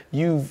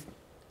you've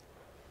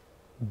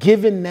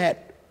given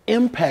that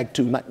impact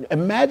to. Like,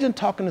 imagine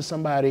talking to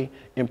somebody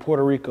in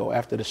Puerto Rico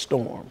after the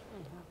storm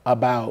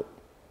about,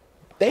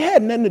 they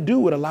had nothing to do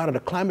with a lot of the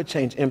climate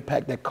change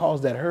impact that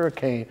caused that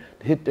hurricane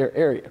to hit their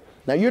area.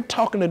 Now you're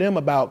talking to them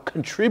about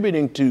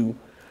contributing to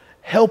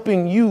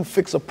helping you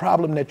fix a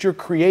problem that you're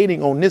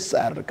creating on this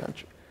side of the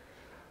country.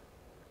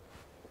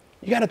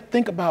 You got to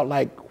think about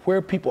like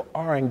where people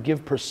are and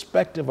give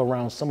perspective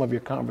around some of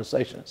your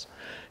conversations.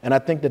 And I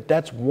think that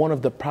that's one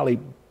of the probably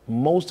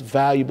most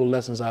valuable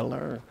lessons I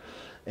learned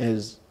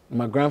is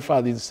my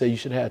grandfather used to say you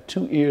should have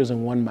 2 ears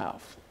and 1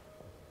 mouth.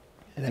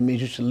 And that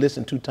means you should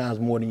listen 2 times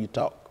more than you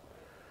talk.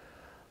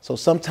 So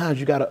sometimes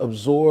you got to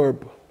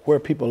absorb where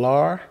people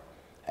are,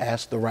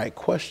 ask the right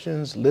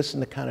questions, listen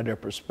to kind of their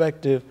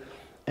perspective,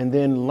 and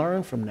then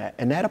learn from that.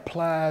 And that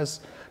applies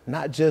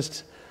not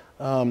just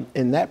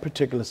in that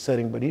particular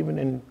setting, but even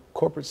in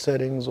corporate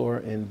settings or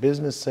in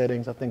business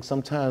settings. I think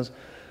sometimes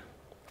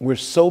we're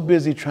so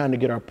busy trying to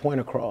get our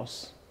point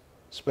across,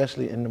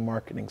 especially in the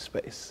marketing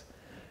space.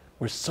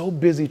 We're so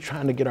busy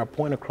trying to get our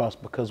point across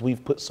because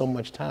we've put so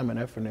much time and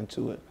effort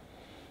into it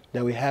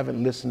that we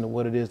haven't listened to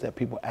what it is that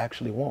people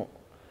actually want.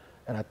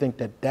 And I think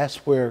that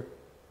that's where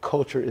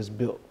culture is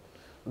built,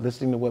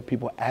 listening to what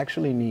people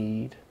actually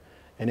need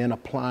and then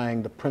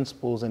applying the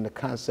principles and the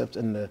concepts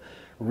and the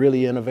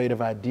really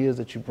innovative ideas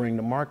that you bring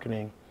to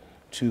marketing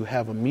to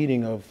have a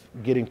meeting of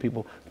getting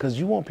people, because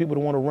you want people to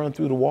want to run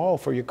through the wall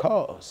for your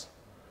cause.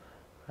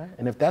 Right?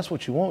 And if that's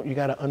what you want, you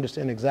got to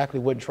understand exactly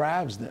what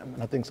drives them.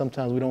 And I think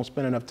sometimes we don't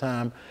spend enough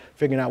time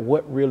figuring out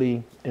what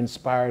really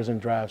inspires and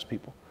drives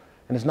people.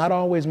 And it's not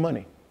always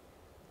money.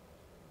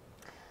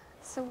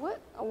 So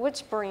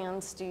which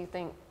brands do you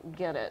think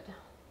get it?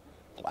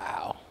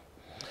 Wow.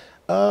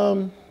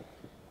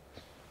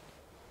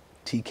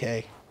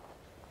 TK,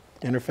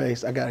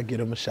 Interface, I got to give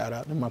them a shout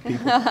out to my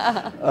people.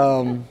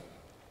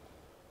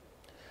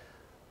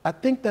 I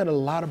think that a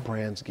lot of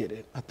brands get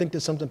it. I think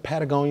that's something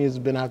Patagonia's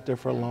been out there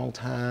for a long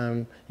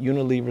time.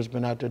 Unilever's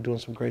been out there doing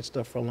some great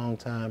stuff for a long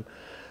time.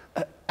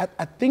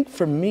 I think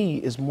for me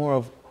is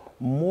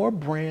more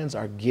brands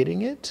are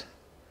getting it.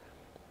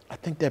 I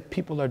think that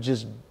people are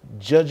just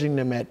judging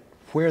them at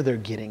where they're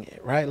getting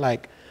it, right?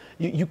 Like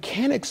you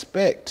can't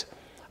expect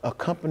a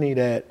company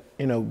that,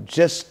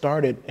 just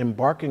started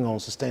embarking on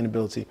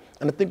sustainability.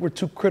 And I think we're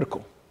too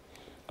critical,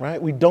 right?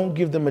 We don't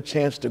give them a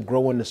chance to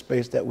grow in the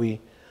space that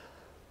we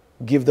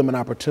give them an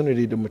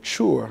opportunity to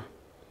mature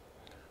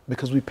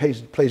because we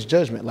place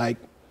judgment. Like,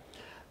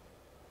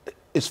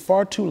 it's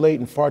far too late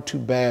and far too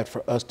bad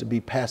for us to be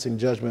passing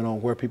judgment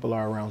on where people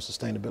are around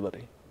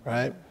sustainability,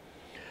 right?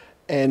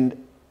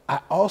 And I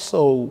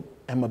also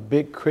am a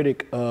big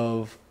critic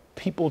of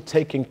people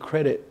taking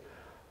credit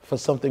for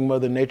something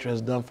Mother Nature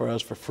has done for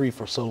us for free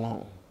for so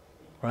long,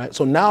 right?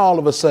 So now all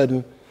of a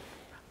sudden,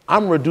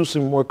 I'm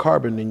reducing more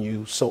carbon than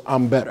you, so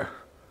I'm better,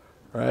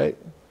 right?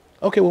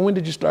 Okay, well, when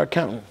did you start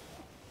counting?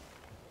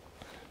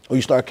 Oh,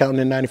 you started counting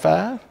in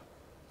 95?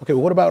 Okay,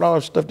 well, what about all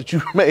the stuff that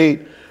you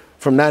made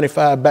from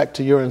 95 back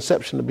to your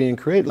inception of being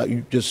created? Like,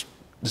 you just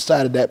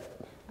decided that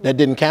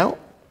didn't count?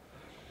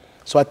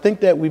 So I think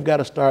that we've got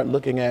to start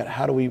looking at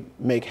how do we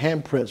make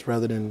handprints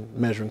rather than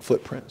measuring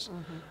footprints,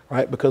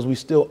 right? Because we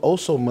still owe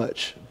so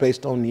much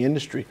based on the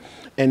industry.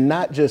 And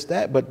not just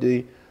that, but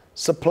the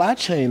supply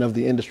chain of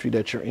the industry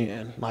that you're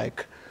in.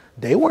 Like,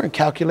 they weren't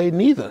calculating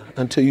either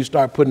until you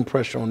start putting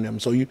pressure on them.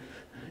 So you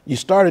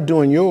started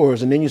doing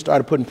yours, and then you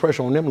started putting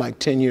pressure on them like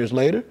 10 years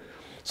later.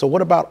 So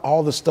what about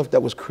all the stuff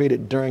that was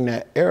created during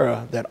that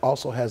era that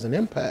also has an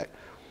impact?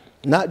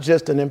 Not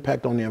just an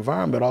impact on the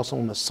environment, but also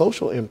on the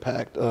social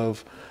impact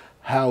of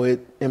how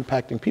it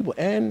impacting people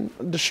and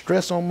the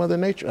stress on Mother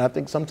Nature. And I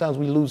think sometimes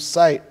we lose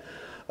sight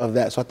of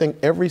that. So I think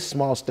every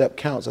small step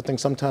counts. I think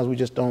sometimes we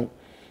just don't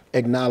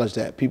acknowledge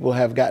that. People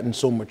have gotten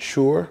so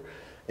mature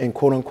in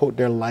quote unquote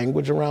their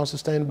language around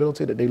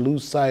sustainability that they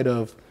lose sight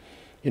of,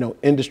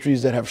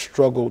 industries that have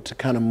struggled to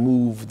kind of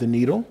move the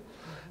needle.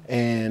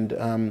 And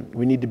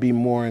we need to be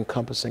more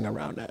encompassing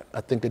around that. I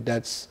think that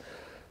that's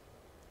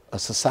a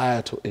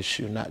societal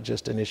issue, not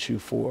just an issue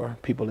for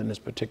people in this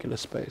particular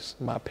space,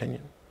 in my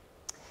opinion.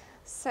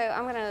 So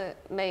I'm going to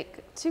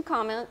make 2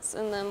 comments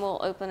and then we'll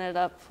open it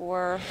up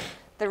for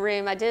the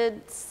room. I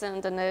did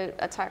send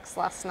a text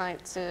last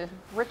night to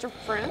Richard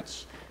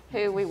French,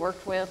 who we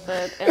worked with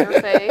at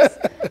Interface,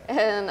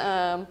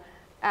 and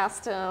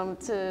asked him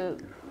to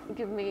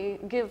give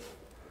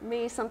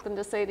me something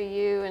to say to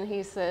you, and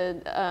he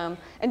said,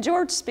 and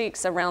George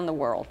speaks around the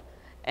world,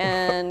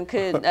 and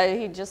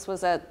he just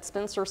was at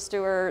Spencer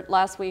Stewart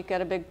last week at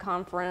a big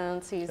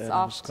conference. He's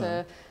off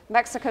to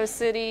Mexico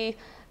City,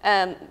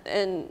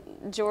 and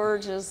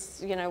George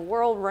is,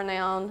 world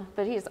renowned,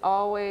 but he's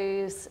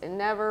always,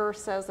 never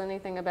says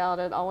anything about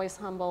it, always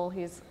humble.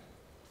 He's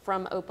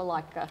from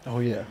Opelika. Oh,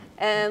 yeah.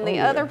 And the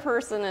other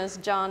person is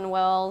John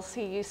Wells.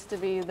 He used to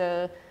be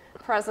the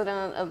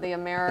president of the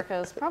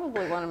Americas,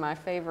 probably one of my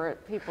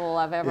favorite people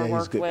I've ever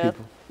worked with.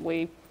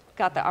 We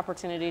got the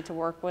opportunity to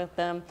work with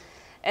them.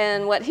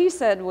 And what he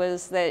said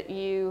was that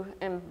you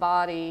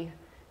embody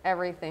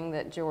everything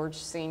that George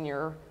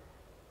Sr.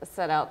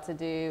 set out to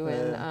do.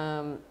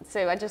 And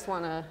so I just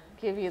want to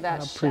give you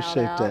that shout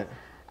out. That.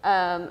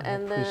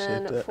 And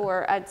then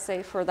I'd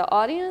say for the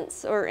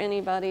audience or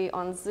anybody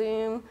on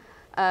Zoom,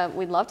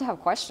 we'd love to have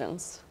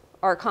questions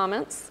or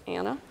comments.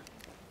 Anna?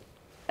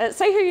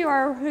 Say who you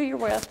are, who you're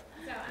with.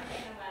 So I'm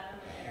Anna Webb, I'm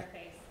with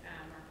Interface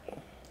Marketing.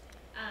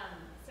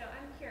 So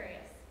I'm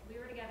curious, we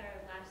were together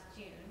last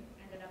June,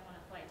 ended up on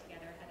a flight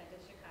together, headed to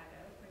Chicago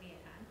for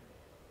NeoCon,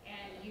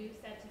 and you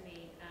said to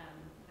me,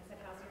 I said,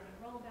 how's your new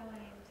role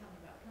going? Tell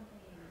me about the company.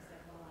 And you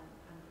said, well,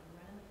 I'm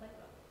running the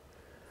playbook.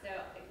 So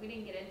we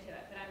didn't get into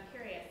it, but I'm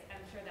curious,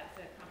 I'm sure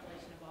that's a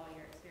compilation of all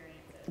your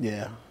experiences.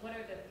 Yeah. What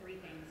are the 3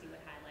 things you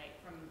would highlight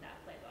from that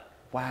playbook?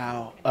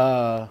 Wow.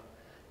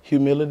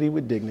 Humility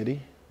with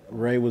dignity.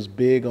 Ray was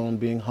big on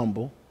being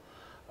humble.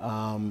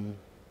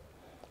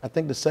 I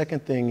think the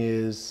second thing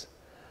is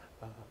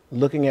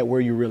looking at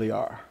where you really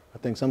are. I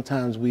think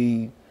sometimes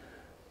we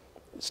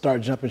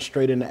start jumping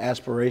straight into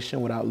aspiration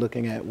without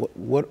looking at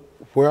where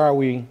are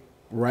we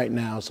right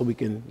now so we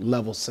can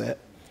level set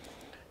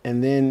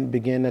and then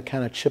begin to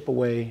kind of chip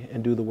away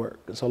and do the work.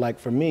 So like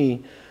for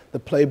me, the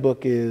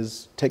playbook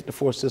is take the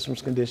 4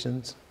 systems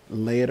conditions,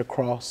 lay it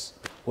across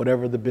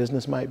whatever the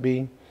business might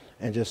be,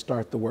 and just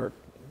start the work.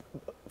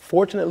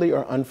 Fortunately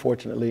or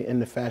unfortunately, in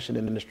the fashion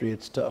industry,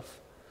 it's tough.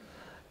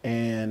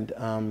 And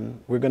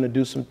we're going to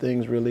do some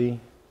things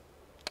really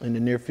in the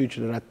near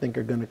future that I think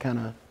are going to kind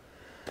of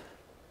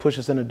push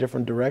us in a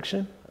different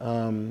direction.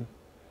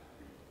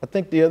 I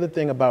think the other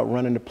thing about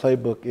running the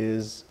playbook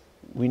is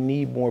we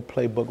need more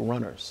playbook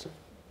runners.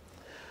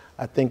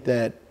 I think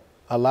that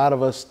a lot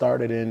of us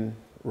started in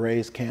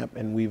Ray's camp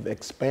and we've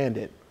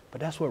expanded, but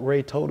that's what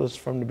Ray told us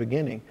from the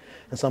beginning.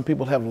 And some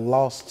people have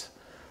lost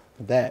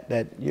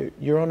that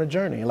you're on a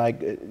journey.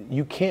 Like,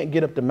 you can't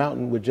get up the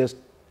mountain with just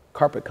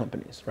carpet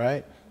companies,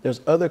 right?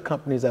 There's other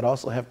companies that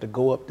also have to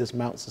go up this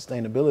mountain of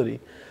sustainability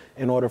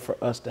in order for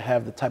us to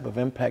have the type of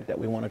impact that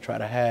we want to try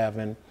to have.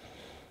 And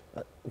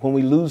when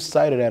we lose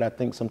sight of that, I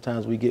think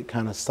sometimes we get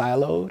kind of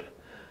siloed.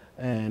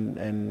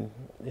 And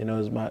you know,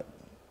 as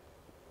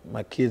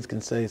my kids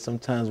can say,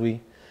 sometimes we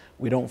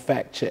don't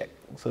fact check.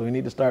 So we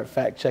need to start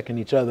fact checking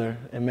each other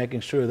and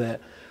making sure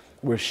that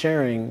we're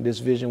sharing this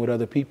vision with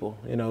other people.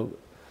 You know,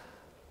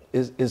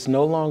 it's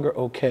no longer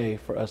okay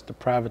for us to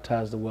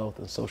privatize the wealth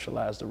and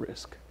socialize the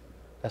risk.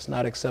 That's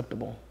not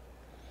acceptable,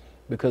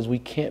 because we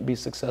can't be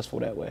successful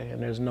that way.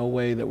 And there's no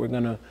way that we're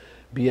going to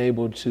be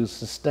able to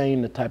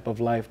sustain the type of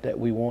life that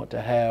we want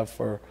to have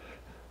for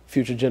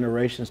future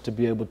generations to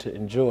be able to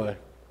enjoy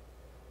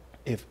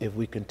if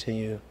we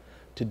continue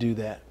to do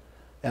that.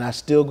 And I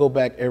still go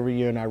back every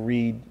year and I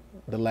read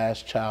The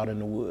Last Child in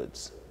the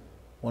Woods,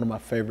 one of my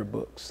favorite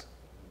books,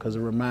 because it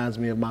reminds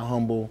me of my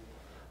humble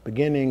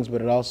beginnings,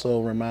 but it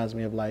also reminds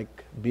me of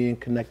like being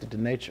connected to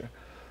nature.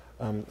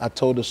 I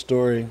told a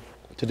story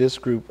to this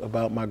group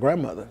about my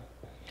grandmother,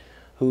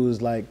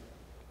 who's like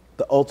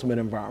the ultimate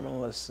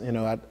environmentalist. You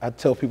know, I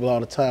tell people all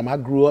the time, I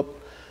grew up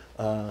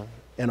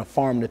in a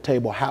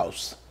farm-to-table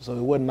house, so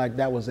it wasn't like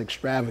that was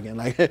extravagant.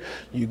 Like,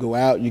 you go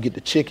out, you get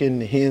the chicken,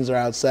 the hens are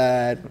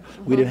outside.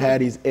 We didn't have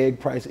these egg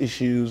price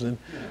issues, and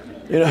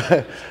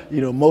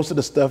you know, most of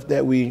the stuff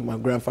that my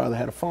grandfather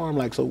had a farm,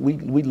 like, so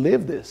we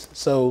lived this.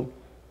 So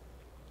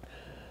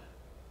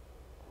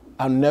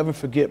I'll never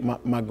forget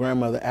my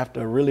grandmother,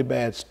 after a really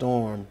bad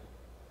storm,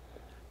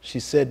 she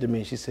said to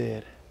me, she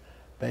said,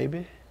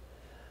 "Baby,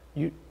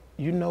 you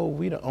know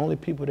we the only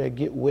people that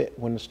get wet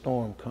when the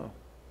storm comes."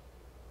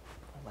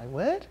 I'm like,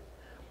 "What?"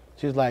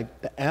 She's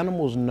like, "The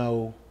animals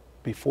know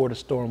before the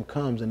storm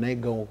comes and they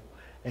go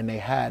and they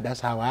hide.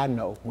 That's how I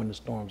know when the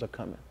storms are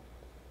coming."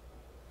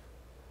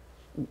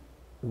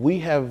 We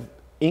have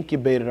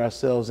incubated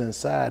ourselves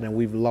inside and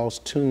we've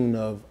lost tune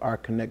of our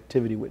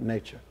connectivity with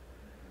nature.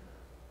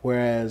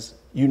 Whereas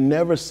you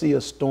never see a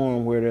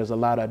storm where there's a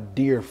lot of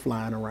deer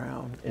flying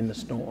around in the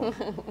storm,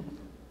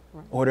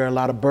 or there are a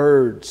lot of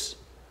birds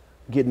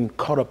getting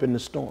caught up in the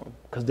storm,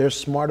 because they're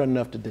smart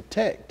enough to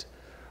detect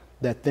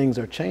that things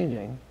are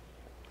changing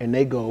and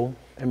they go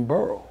and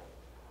burrow.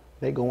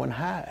 They go and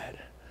hide.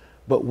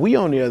 But we,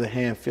 on the other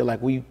hand, feel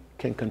like we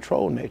can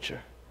control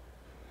nature.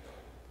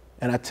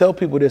 And I tell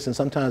people this, and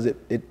sometimes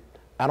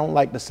I don't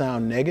like to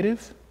sound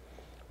negative,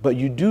 but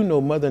you do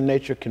know Mother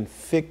Nature can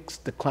fix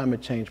the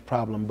climate change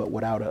problem, but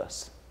without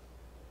us.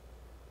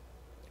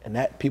 And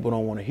that people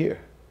don't want to hear.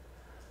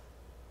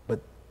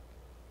 But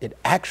it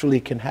actually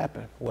can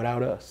happen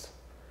without us,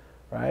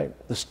 right?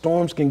 The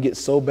storms can get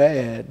so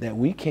bad that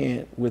we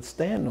can't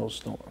withstand those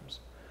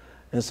storms.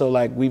 And so,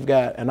 like, we've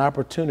got an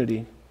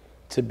opportunity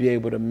to be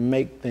able to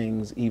make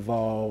things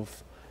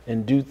evolve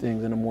and do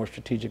things in a more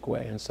strategic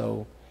way. And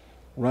so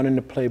running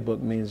the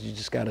playbook means you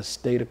just got to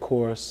stay the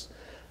course,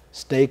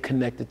 stay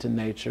connected to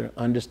nature,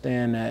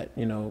 understand that,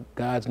 you know,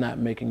 God's not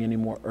making any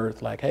more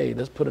earth like, hey,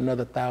 let's put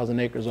another 1,000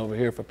 acres over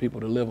here for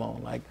people to live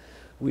on. Like,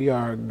 we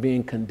are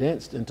being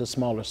condensed into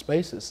smaller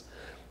spaces,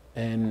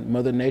 and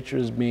Mother Nature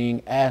is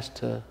being asked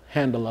to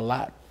handle a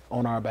lot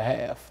on our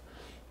behalf.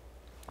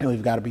 And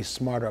we've got to be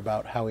smarter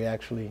about how we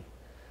actually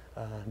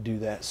do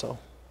that. So,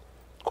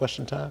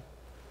 question time?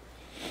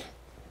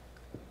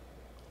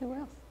 Who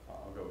else?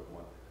 I'll go with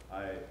one.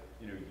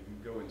 You know, you can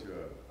go into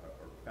a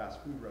fast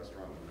food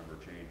restaurant with a number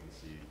of chains and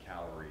see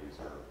calories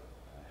or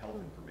health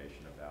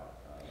information about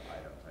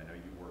items. I know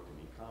you work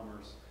in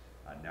e-commerce.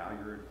 Now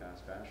you're in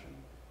fast fashion.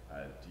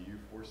 Do you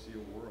foresee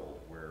a world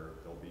where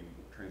there'll be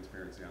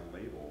transparency on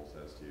labels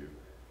as to,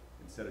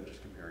 instead of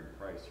just comparing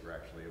price, you're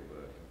actually able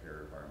to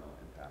compare environmental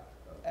impact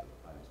of the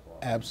items bought?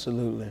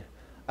 Absolutely.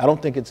 I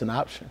don't think it's an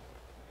option.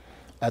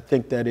 I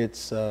think that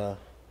it's an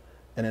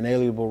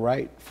inalienable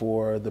right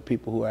for the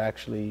people who are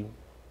actually,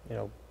 you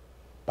know,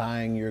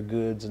 buying your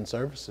goods and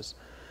services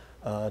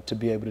to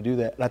be able to do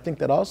that. And I think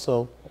that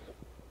also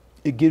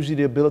it gives you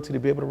the ability to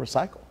be able to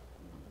recycle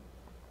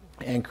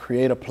and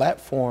create a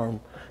platform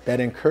that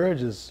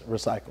encourages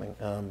recycling.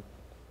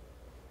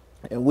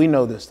 And we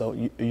know this, though.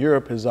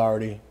 Europe has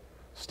already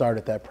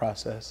started that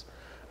process.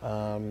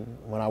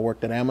 When I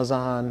worked at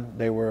Amazon,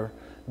 they were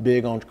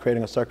big on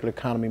creating a circular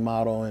economy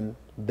model, and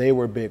they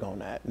were big on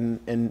that.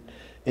 And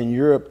in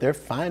Europe, they're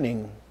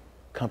fining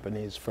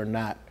companies for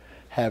not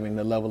having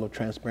the level of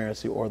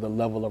transparency or the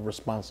level of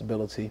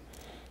responsibility.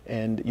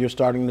 And you're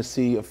starting to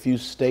see a few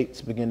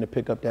states begin to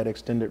pick up that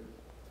extended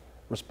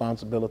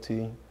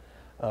responsibility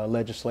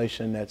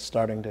legislation that's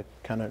starting to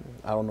kind of,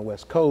 out on the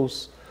West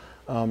Coast,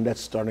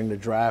 that's starting to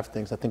drive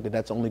things. I think that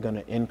that's only going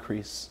to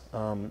increase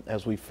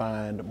as we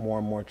find more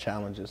and more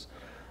challenges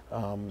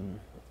in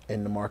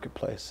the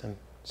marketplace. And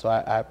so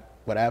I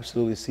would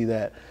absolutely see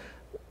that.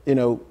 You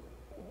know,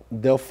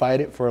 they'll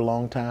fight it for a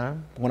long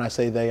time. When I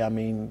say they, I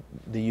mean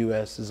the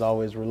U.S. is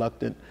always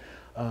reluctant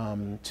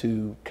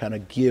to kind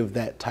of give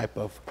that type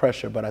of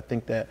pressure. But I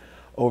think that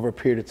over a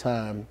period of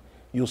time,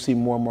 you'll see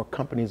more and more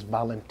companies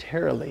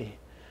voluntarily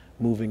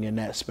moving in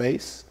that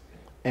space.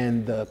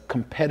 And the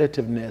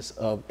competitiveness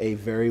of a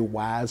very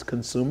wise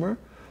consumer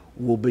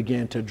will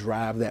begin to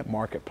drive that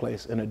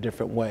marketplace in a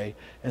different way.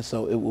 And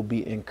so it will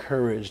be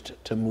encouraged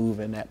to move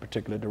in that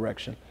particular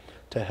direction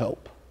to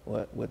help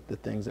with the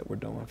things that we're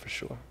doing for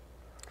sure.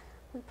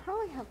 We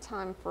probably have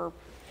time for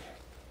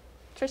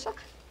Tricia.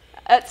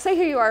 Say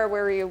who you are,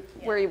 where you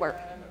work.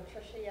 I'm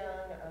Tricia Young,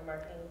 I'm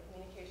marketing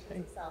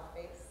communications at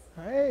Southbase.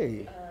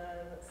 Hey.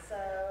 So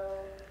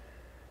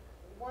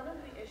one of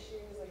the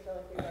issues I feel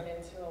like we run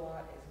into a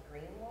lot is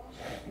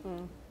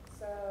greenwashing.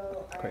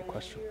 So Great I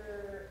question.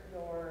 hear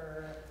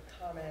your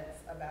comments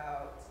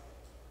about,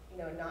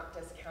 not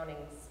discounting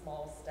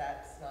small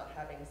steps, not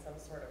having some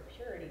sort of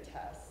purity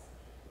tests,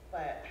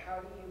 but how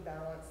do you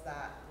balance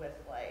that with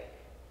like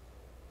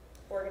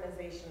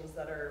organizations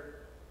that are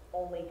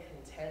only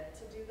content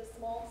to do the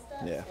small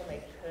steps when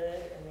they could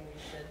and maybe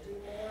should do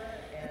more,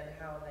 and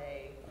how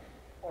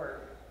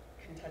or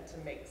content to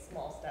make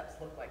small steps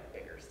look like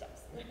bigger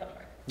steps than they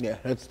are? Yeah,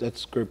 that's a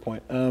great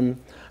point.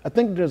 I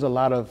think there's a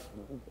lot of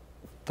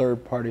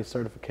third-party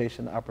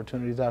certification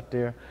opportunities out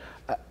there.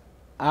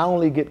 I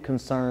only get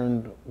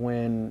concerned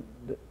when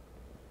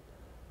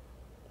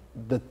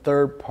the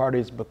third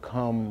parties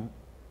become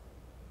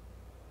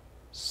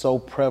so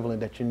prevalent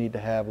that you need to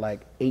have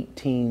like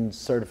 18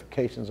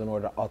 certifications in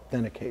order to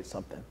authenticate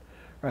something,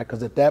 right?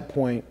 Because at that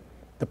point,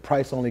 the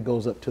price only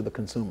goes up to the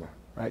consumer,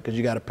 right? Because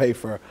you got to pay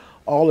for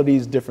all of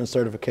these different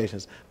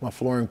certifications. My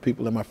flooring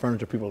people and my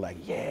furniture people are like,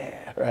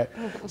 yeah, right?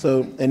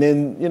 So, and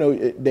then,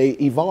 they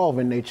evolve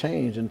and they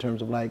change in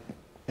terms of like,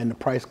 and the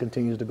price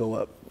continues to go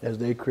up as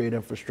they create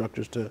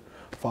infrastructures to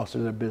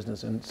foster their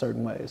business in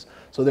certain ways.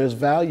 So there's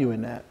value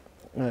in that.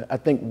 I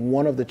think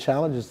one of the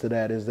challenges to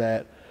that is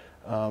that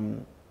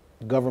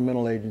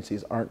governmental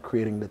agencies aren't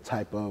creating the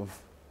type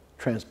of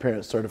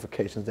transparent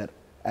certifications that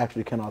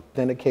actually can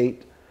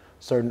authenticate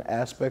certain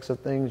aspects of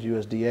things.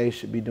 USDA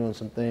should be doing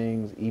some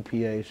things,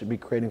 EPA should be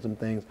creating some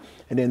things,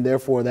 and then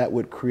therefore that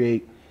would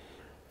create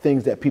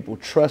things that people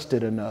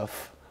trusted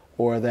enough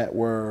or that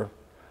were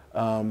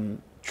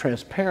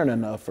transparent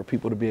enough for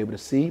people to be able to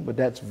see, but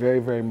that's very,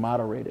 very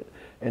moderated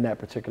in that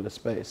particular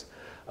space.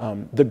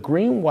 The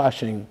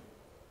greenwashing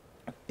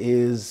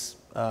is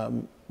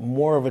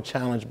more of a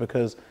challenge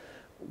because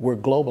we're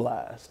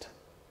globalized,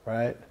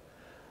 right?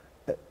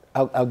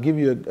 I'll give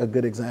you a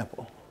good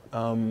example.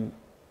 When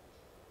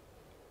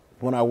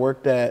I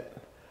worked at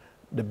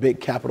the big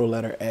capital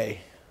letter A,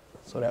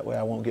 so that way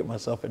I won't get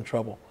myself in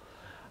trouble,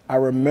 I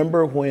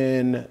remember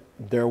when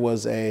there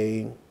was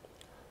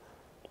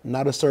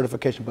not a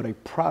certification, but a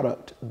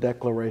product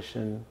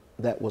declaration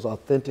that was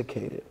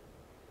authenticated.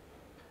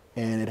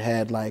 And it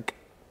had like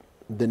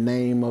the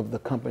name of the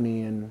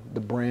company and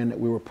the brand that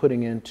we were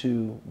putting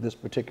into this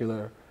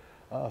particular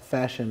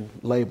fashion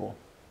label.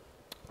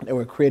 They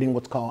were creating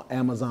what's called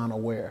Amazon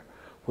Aware,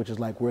 which is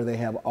like where they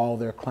have all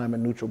their climate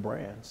neutral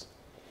brands.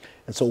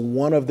 And so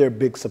one of their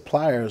big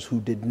suppliers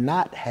who did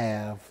not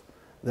have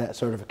that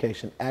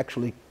certification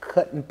actually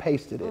cut and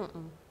pasted it,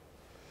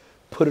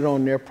 put it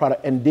on their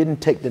product and didn't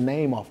take the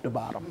name off the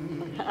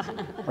bottom,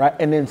 right?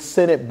 And then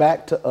sent it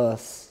back to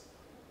us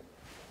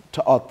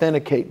to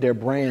authenticate their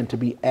brand to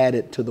be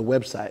added to the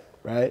website,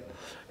 right?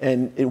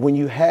 And when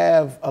you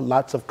have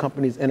lots of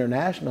companies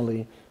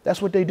internationally,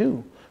 that's what they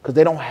do, because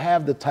they don't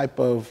have the type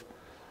of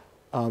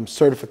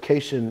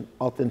certification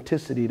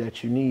authenticity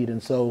that you need.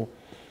 And so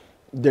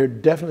there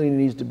definitely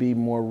needs to be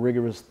more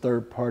rigorous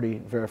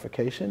third-party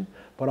verification,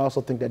 but I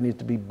also think that needs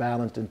to be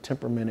balanced and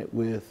temperamented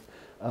with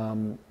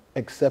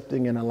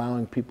accepting and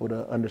allowing people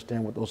to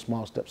understand what those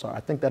small steps are. I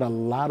think that a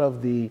lot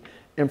of the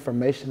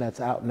information that's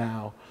out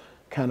now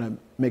kind of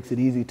makes it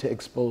easy to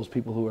expose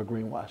people who are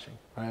greenwashing,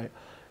 right?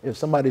 If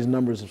somebody's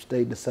numbers have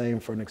stayed the same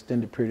for an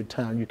extended period of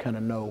time, you kind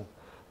of know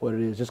what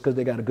it is. Just because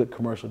they got a good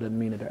commercial doesn't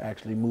mean that they're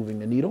actually moving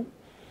the needle.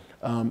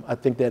 I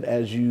think that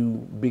as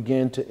you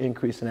begin to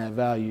increase in that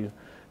value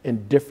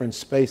in different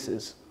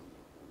spaces,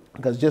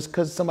 because just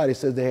because somebody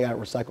says they got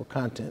recycled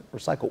content,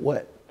 recycle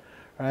what,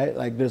 right?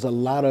 Like there's a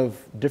lot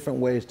of different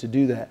ways to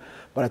do that.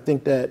 But I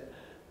think that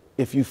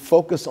if you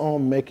focus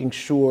on making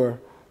sure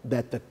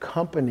that the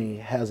company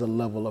has a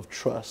level of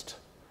trust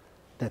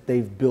that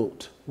they've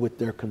built with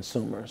their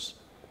consumers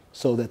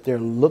so that they're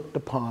looked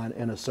upon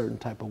in a certain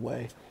type of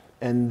way,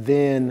 and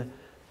then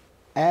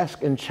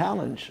ask and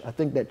challenge. I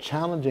think that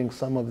challenging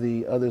some of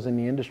the others in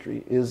the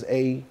industry is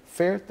a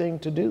fair thing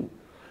to do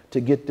to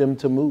get them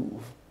to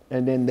move.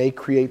 And then they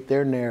create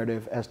their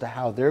narrative as to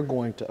how they're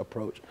going to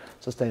approach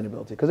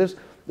sustainability. Because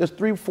there's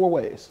 3-4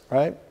 ways,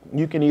 right?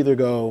 You can either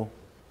go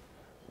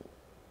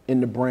in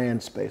the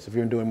brand space if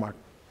you're doing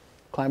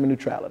climate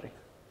neutrality,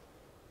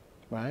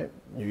 right?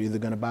 You're either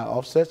going to buy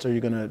offsets or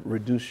you're going to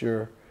reduce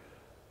your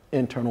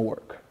internal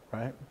work,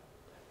 right?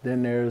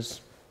 Then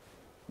there's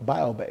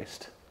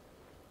bio-based,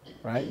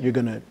 right? You're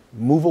going to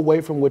move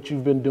away from what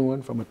you've been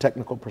doing from a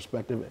technical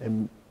perspective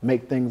and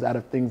make things out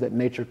of things that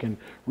nature can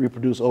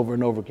reproduce over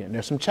and over again.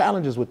 There's some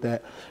challenges with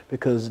that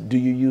because do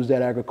you use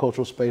that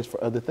agricultural space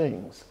for other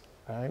things,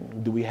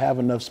 right? Do we have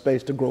enough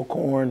space to grow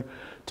corn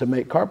to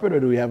make carpet, or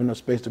do we have enough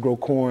space to grow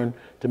corn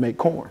to make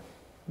corn?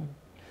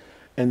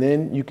 And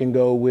then you can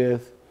go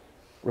with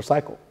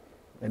recycle,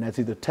 And that's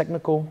either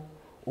technical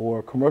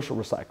or commercial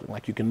recycling.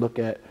 Like you can look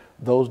at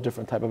those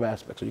different type of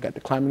aspects. So you got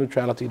the climate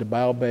neutrality, the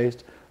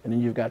bio-based, and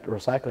then you've got the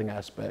recycling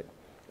aspect.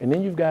 And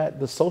then you've got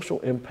the social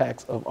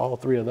impacts of all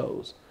three of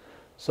those.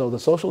 So the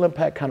social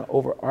impact kind of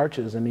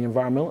overarches and the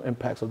environmental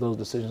impacts of those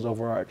decisions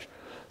overarch.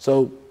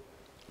 So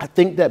I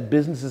think that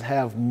businesses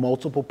have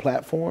multiple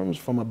platforms,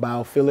 from a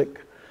biophilic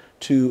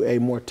to a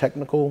more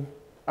technical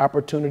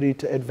opportunity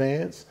to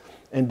advance,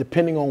 and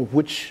depending on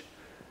which,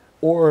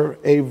 or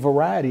a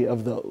variety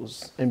of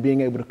those, and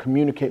being able to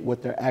communicate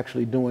what they're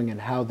actually doing and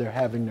how they're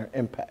having their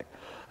impact.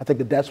 I think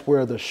that that's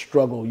where the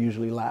struggle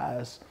usually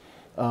lies,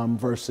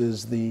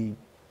 versus the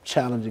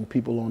challenging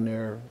people on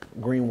their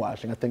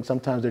greenwashing. I think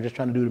sometimes they're just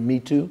trying to do the Me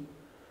Too,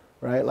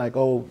 right? Like,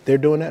 oh, they're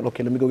doing that?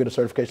 Okay, let me go get a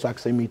certification so I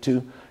can say Me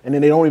Too. And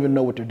then they don't even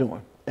know what they're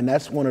doing. And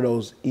that's one of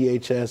those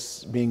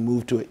EHS being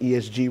moved to an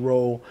ESG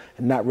role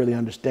and not really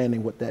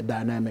understanding what that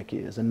dynamic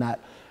is, and not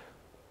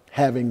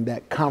having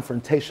that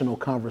confrontational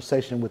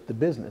conversation with the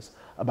business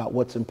about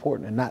what's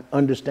important, and not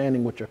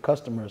understanding what your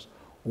customers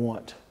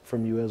want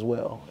from you as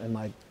well. And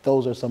like,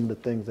 those are some of the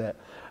things that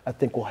I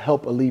think will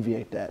help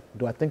alleviate that.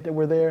 Do I think that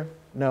we're there?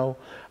 No.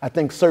 I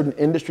think certain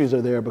industries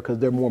are there because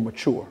they're more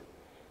mature.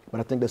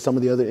 But I think that some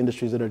of the other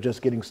industries that are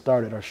just getting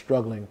started are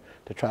struggling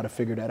to try to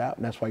figure that out.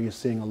 And that's why you're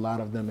seeing a lot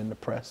of them in the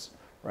press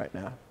right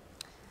now.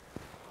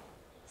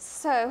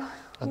 So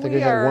I think we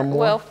got one more.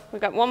 Well, we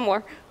got one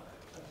more.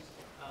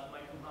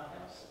 Mike from Hot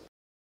House.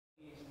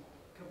 These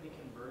company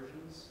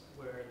conversions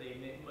where they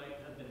might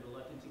have been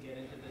reluctant to get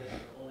into this,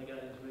 or only got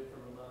into it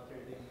from a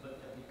monetary thing,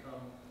 but have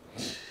become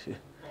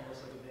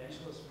almost like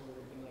evangelists or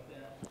anything like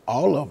that.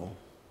 All of them,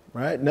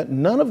 right?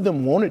 None of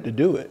them wanted to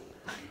do it.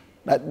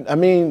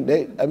 I'm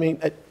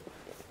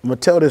gonna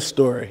tell this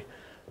story.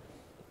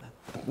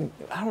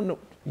 I don't know,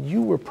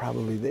 you were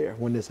probably there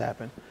when this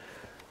happened.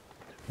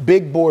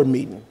 Big board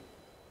meeting.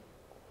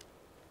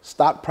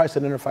 Stock price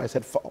at Enterprise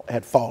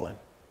had fallen.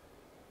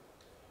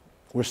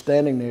 We're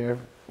standing there.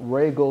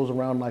 Ray goes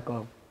around like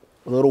a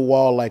little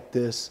wall like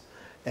this,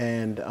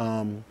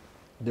 and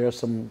there's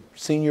some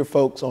senior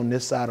folks on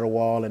this side of the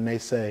wall, and they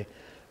say,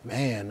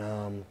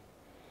 man,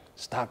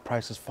 stock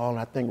price is falling.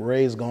 I think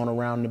Ray's gone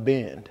around the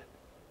bend.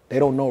 They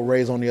don't know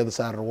Ray's on the other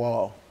side of the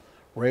wall.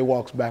 Ray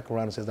walks back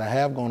around and says, I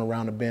have gone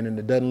around the bend, and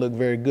it doesn't look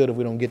very good if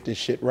we don't get this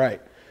shit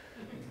right.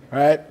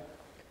 Right?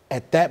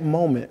 At that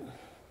moment,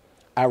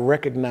 I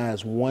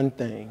recognize one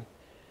thing.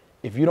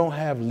 If you don't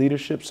have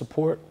leadership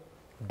support,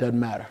 it doesn't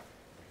matter.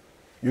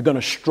 You're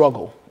gonna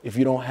struggle if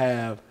you don't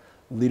have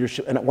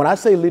leadership. And when I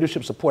say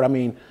leadership support, I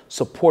mean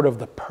support of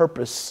the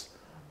purpose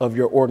of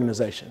your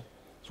organization.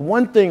 It's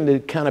one thing to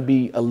kind of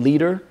be a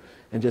leader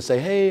and just say,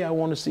 hey, I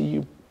want to see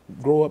you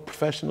grow up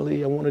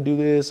professionally. I want to do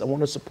this. I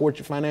want to support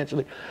you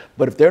financially.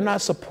 But if they're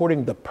not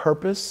supporting the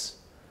purpose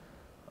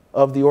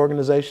of the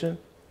organization,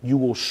 you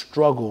will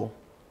struggle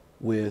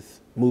with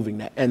moving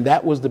that. And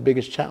that was the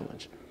biggest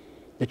challenge,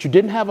 that you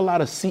didn't have a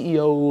lot of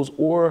CEOs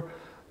or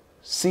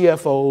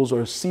CFOs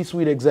or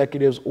C-suite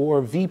executives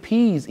or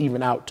VPs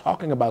even out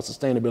talking about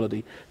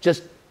sustainability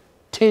just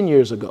 10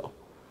 years ago.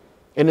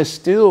 And it's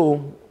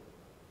still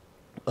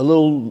a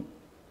little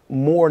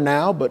more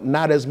now, but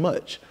not as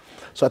much.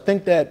 So I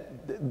think that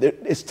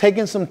it's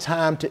taken some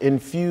time to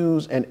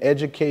infuse and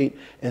educate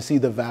and see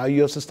the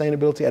value of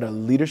sustainability at a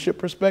leadership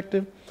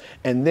perspective.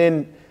 And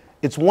then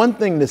it's one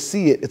thing to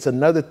see it, it's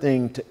another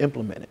thing to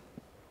implement it,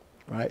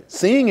 right?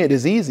 Seeing it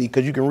is easy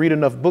because you can read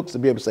enough books to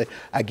be able to say,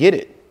 I get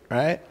it,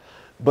 right?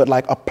 But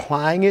like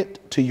applying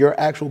it to your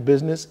actual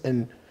business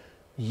and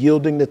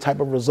yielding the type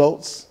of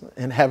results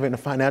and having the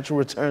financial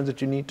returns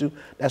that you need to,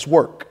 that's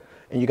work.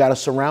 And you got to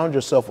surround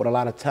yourself with a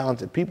lot of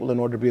talented people in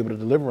order to be able to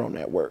deliver on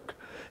that work.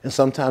 And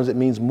sometimes it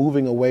means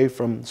moving away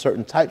from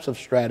certain types of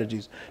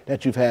strategies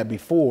that you've had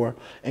before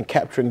and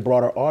capturing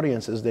broader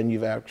audiences than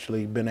you've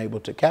actually been able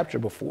to capture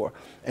before.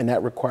 And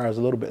that requires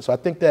a little bit. So I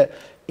think that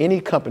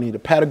any company, the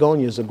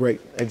Patagonia is a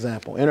great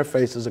example.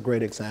 Interface is a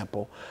great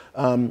example.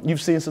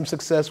 You've seen some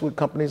success with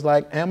companies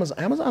like Amazon.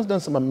 Amazon's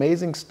done some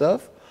amazing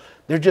stuff.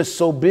 They're just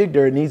so big,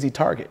 they're an easy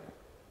target.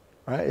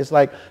 Right? It's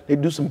like they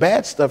do some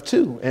bad stuff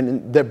too.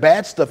 And their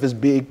bad stuff is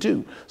big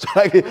too. So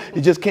like,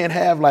 you just can't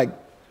have like,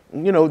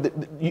 you know,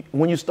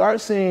 when you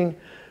start seeing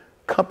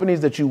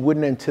companies that you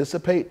wouldn't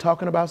anticipate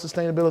talking about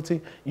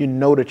sustainability, you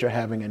know that you're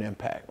having an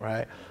impact,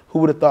 right? Who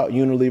would have thought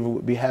Unilever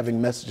would be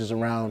having messages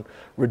around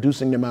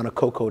reducing the amount of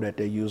cocoa that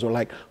they use? Or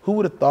like, who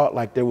would have thought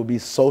like there would be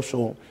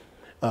social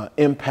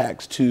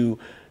impacts to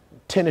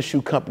tennis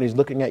shoe companies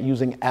looking at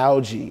using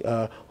algae?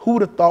 Who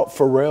would have thought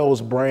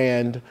Pharrell's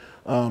brand,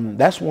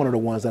 that's one of the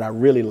ones that I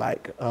really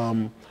like.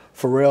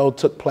 Pharrell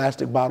took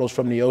plastic bottles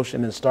from the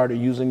ocean and started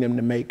using them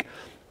to make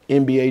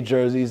NBA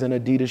jerseys and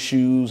Adidas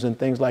shoes and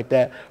things like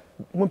that,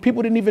 when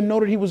people didn't even know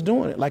that he was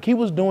doing it. Like, he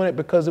was doing it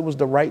because it was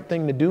the right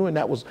thing to do, and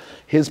that was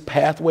his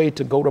pathway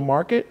to go to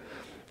market.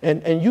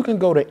 And you can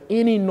go to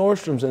any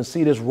Nordstrom's and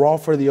see this Raw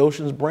for the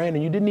Oceans brand,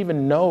 and you didn't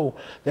even know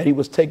that he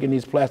was taking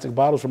these plastic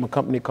bottles from a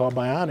company called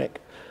Bionic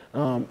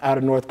out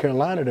of North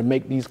Carolina to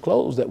make these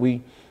clothes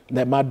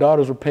that my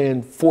daughters were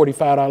paying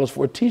 $45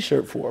 for a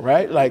t-shirt for,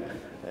 right? Like,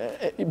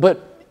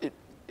 but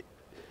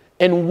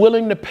and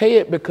willing to pay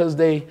it because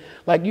they,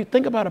 like you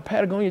think about a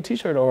Patagonia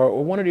t-shirt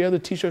or one of the other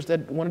t-shirts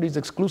that one of these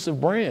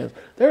exclusive brands,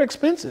 they're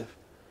expensive,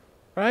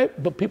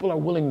 right? But people are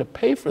willing to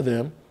pay for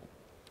them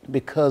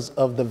because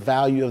of the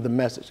value of the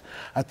message.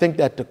 I think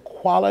that the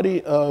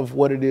quality of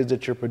what it is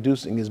that you're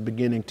producing is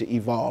beginning to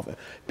evolve.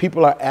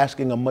 People are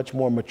asking a much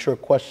more mature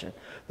question.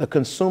 The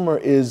consumer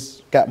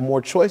is got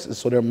more choices,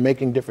 so they're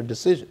making different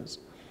decisions.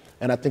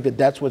 And I think that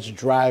that's what's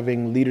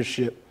driving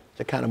leadership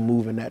to kind of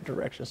move in that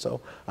direction. So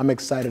I'm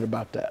excited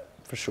about that,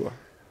 for sure.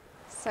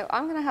 So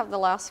I'm going to have the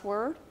last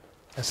word.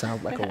 That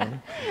sounds like a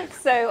winner.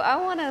 So I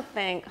want to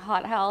thank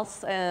Hot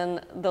House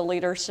and the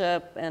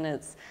leadership, and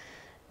it's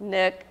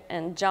Nick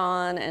and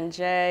John and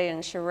Jay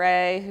and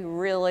Sheree who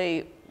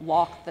really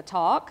walk the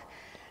talk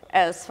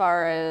as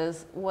far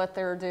as what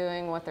they're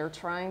doing, what they're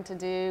trying to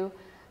do.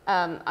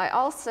 I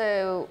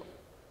also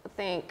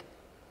think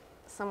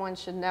someone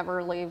should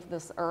never leave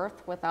this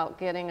earth without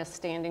getting a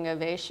standing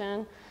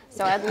ovation.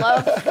 So I'd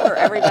love for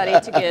everybody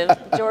to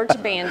give George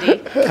Bandy a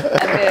big.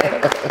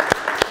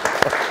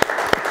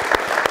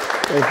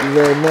 Thank you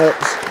very much.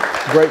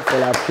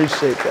 Grateful, I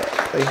appreciate that.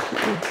 Thank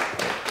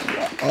you.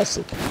 Yeah,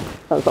 awesome.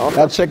 That's awesome.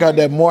 Y'all check out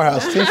that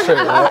Morehouse t-shirt,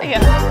 right?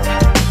 Yeah.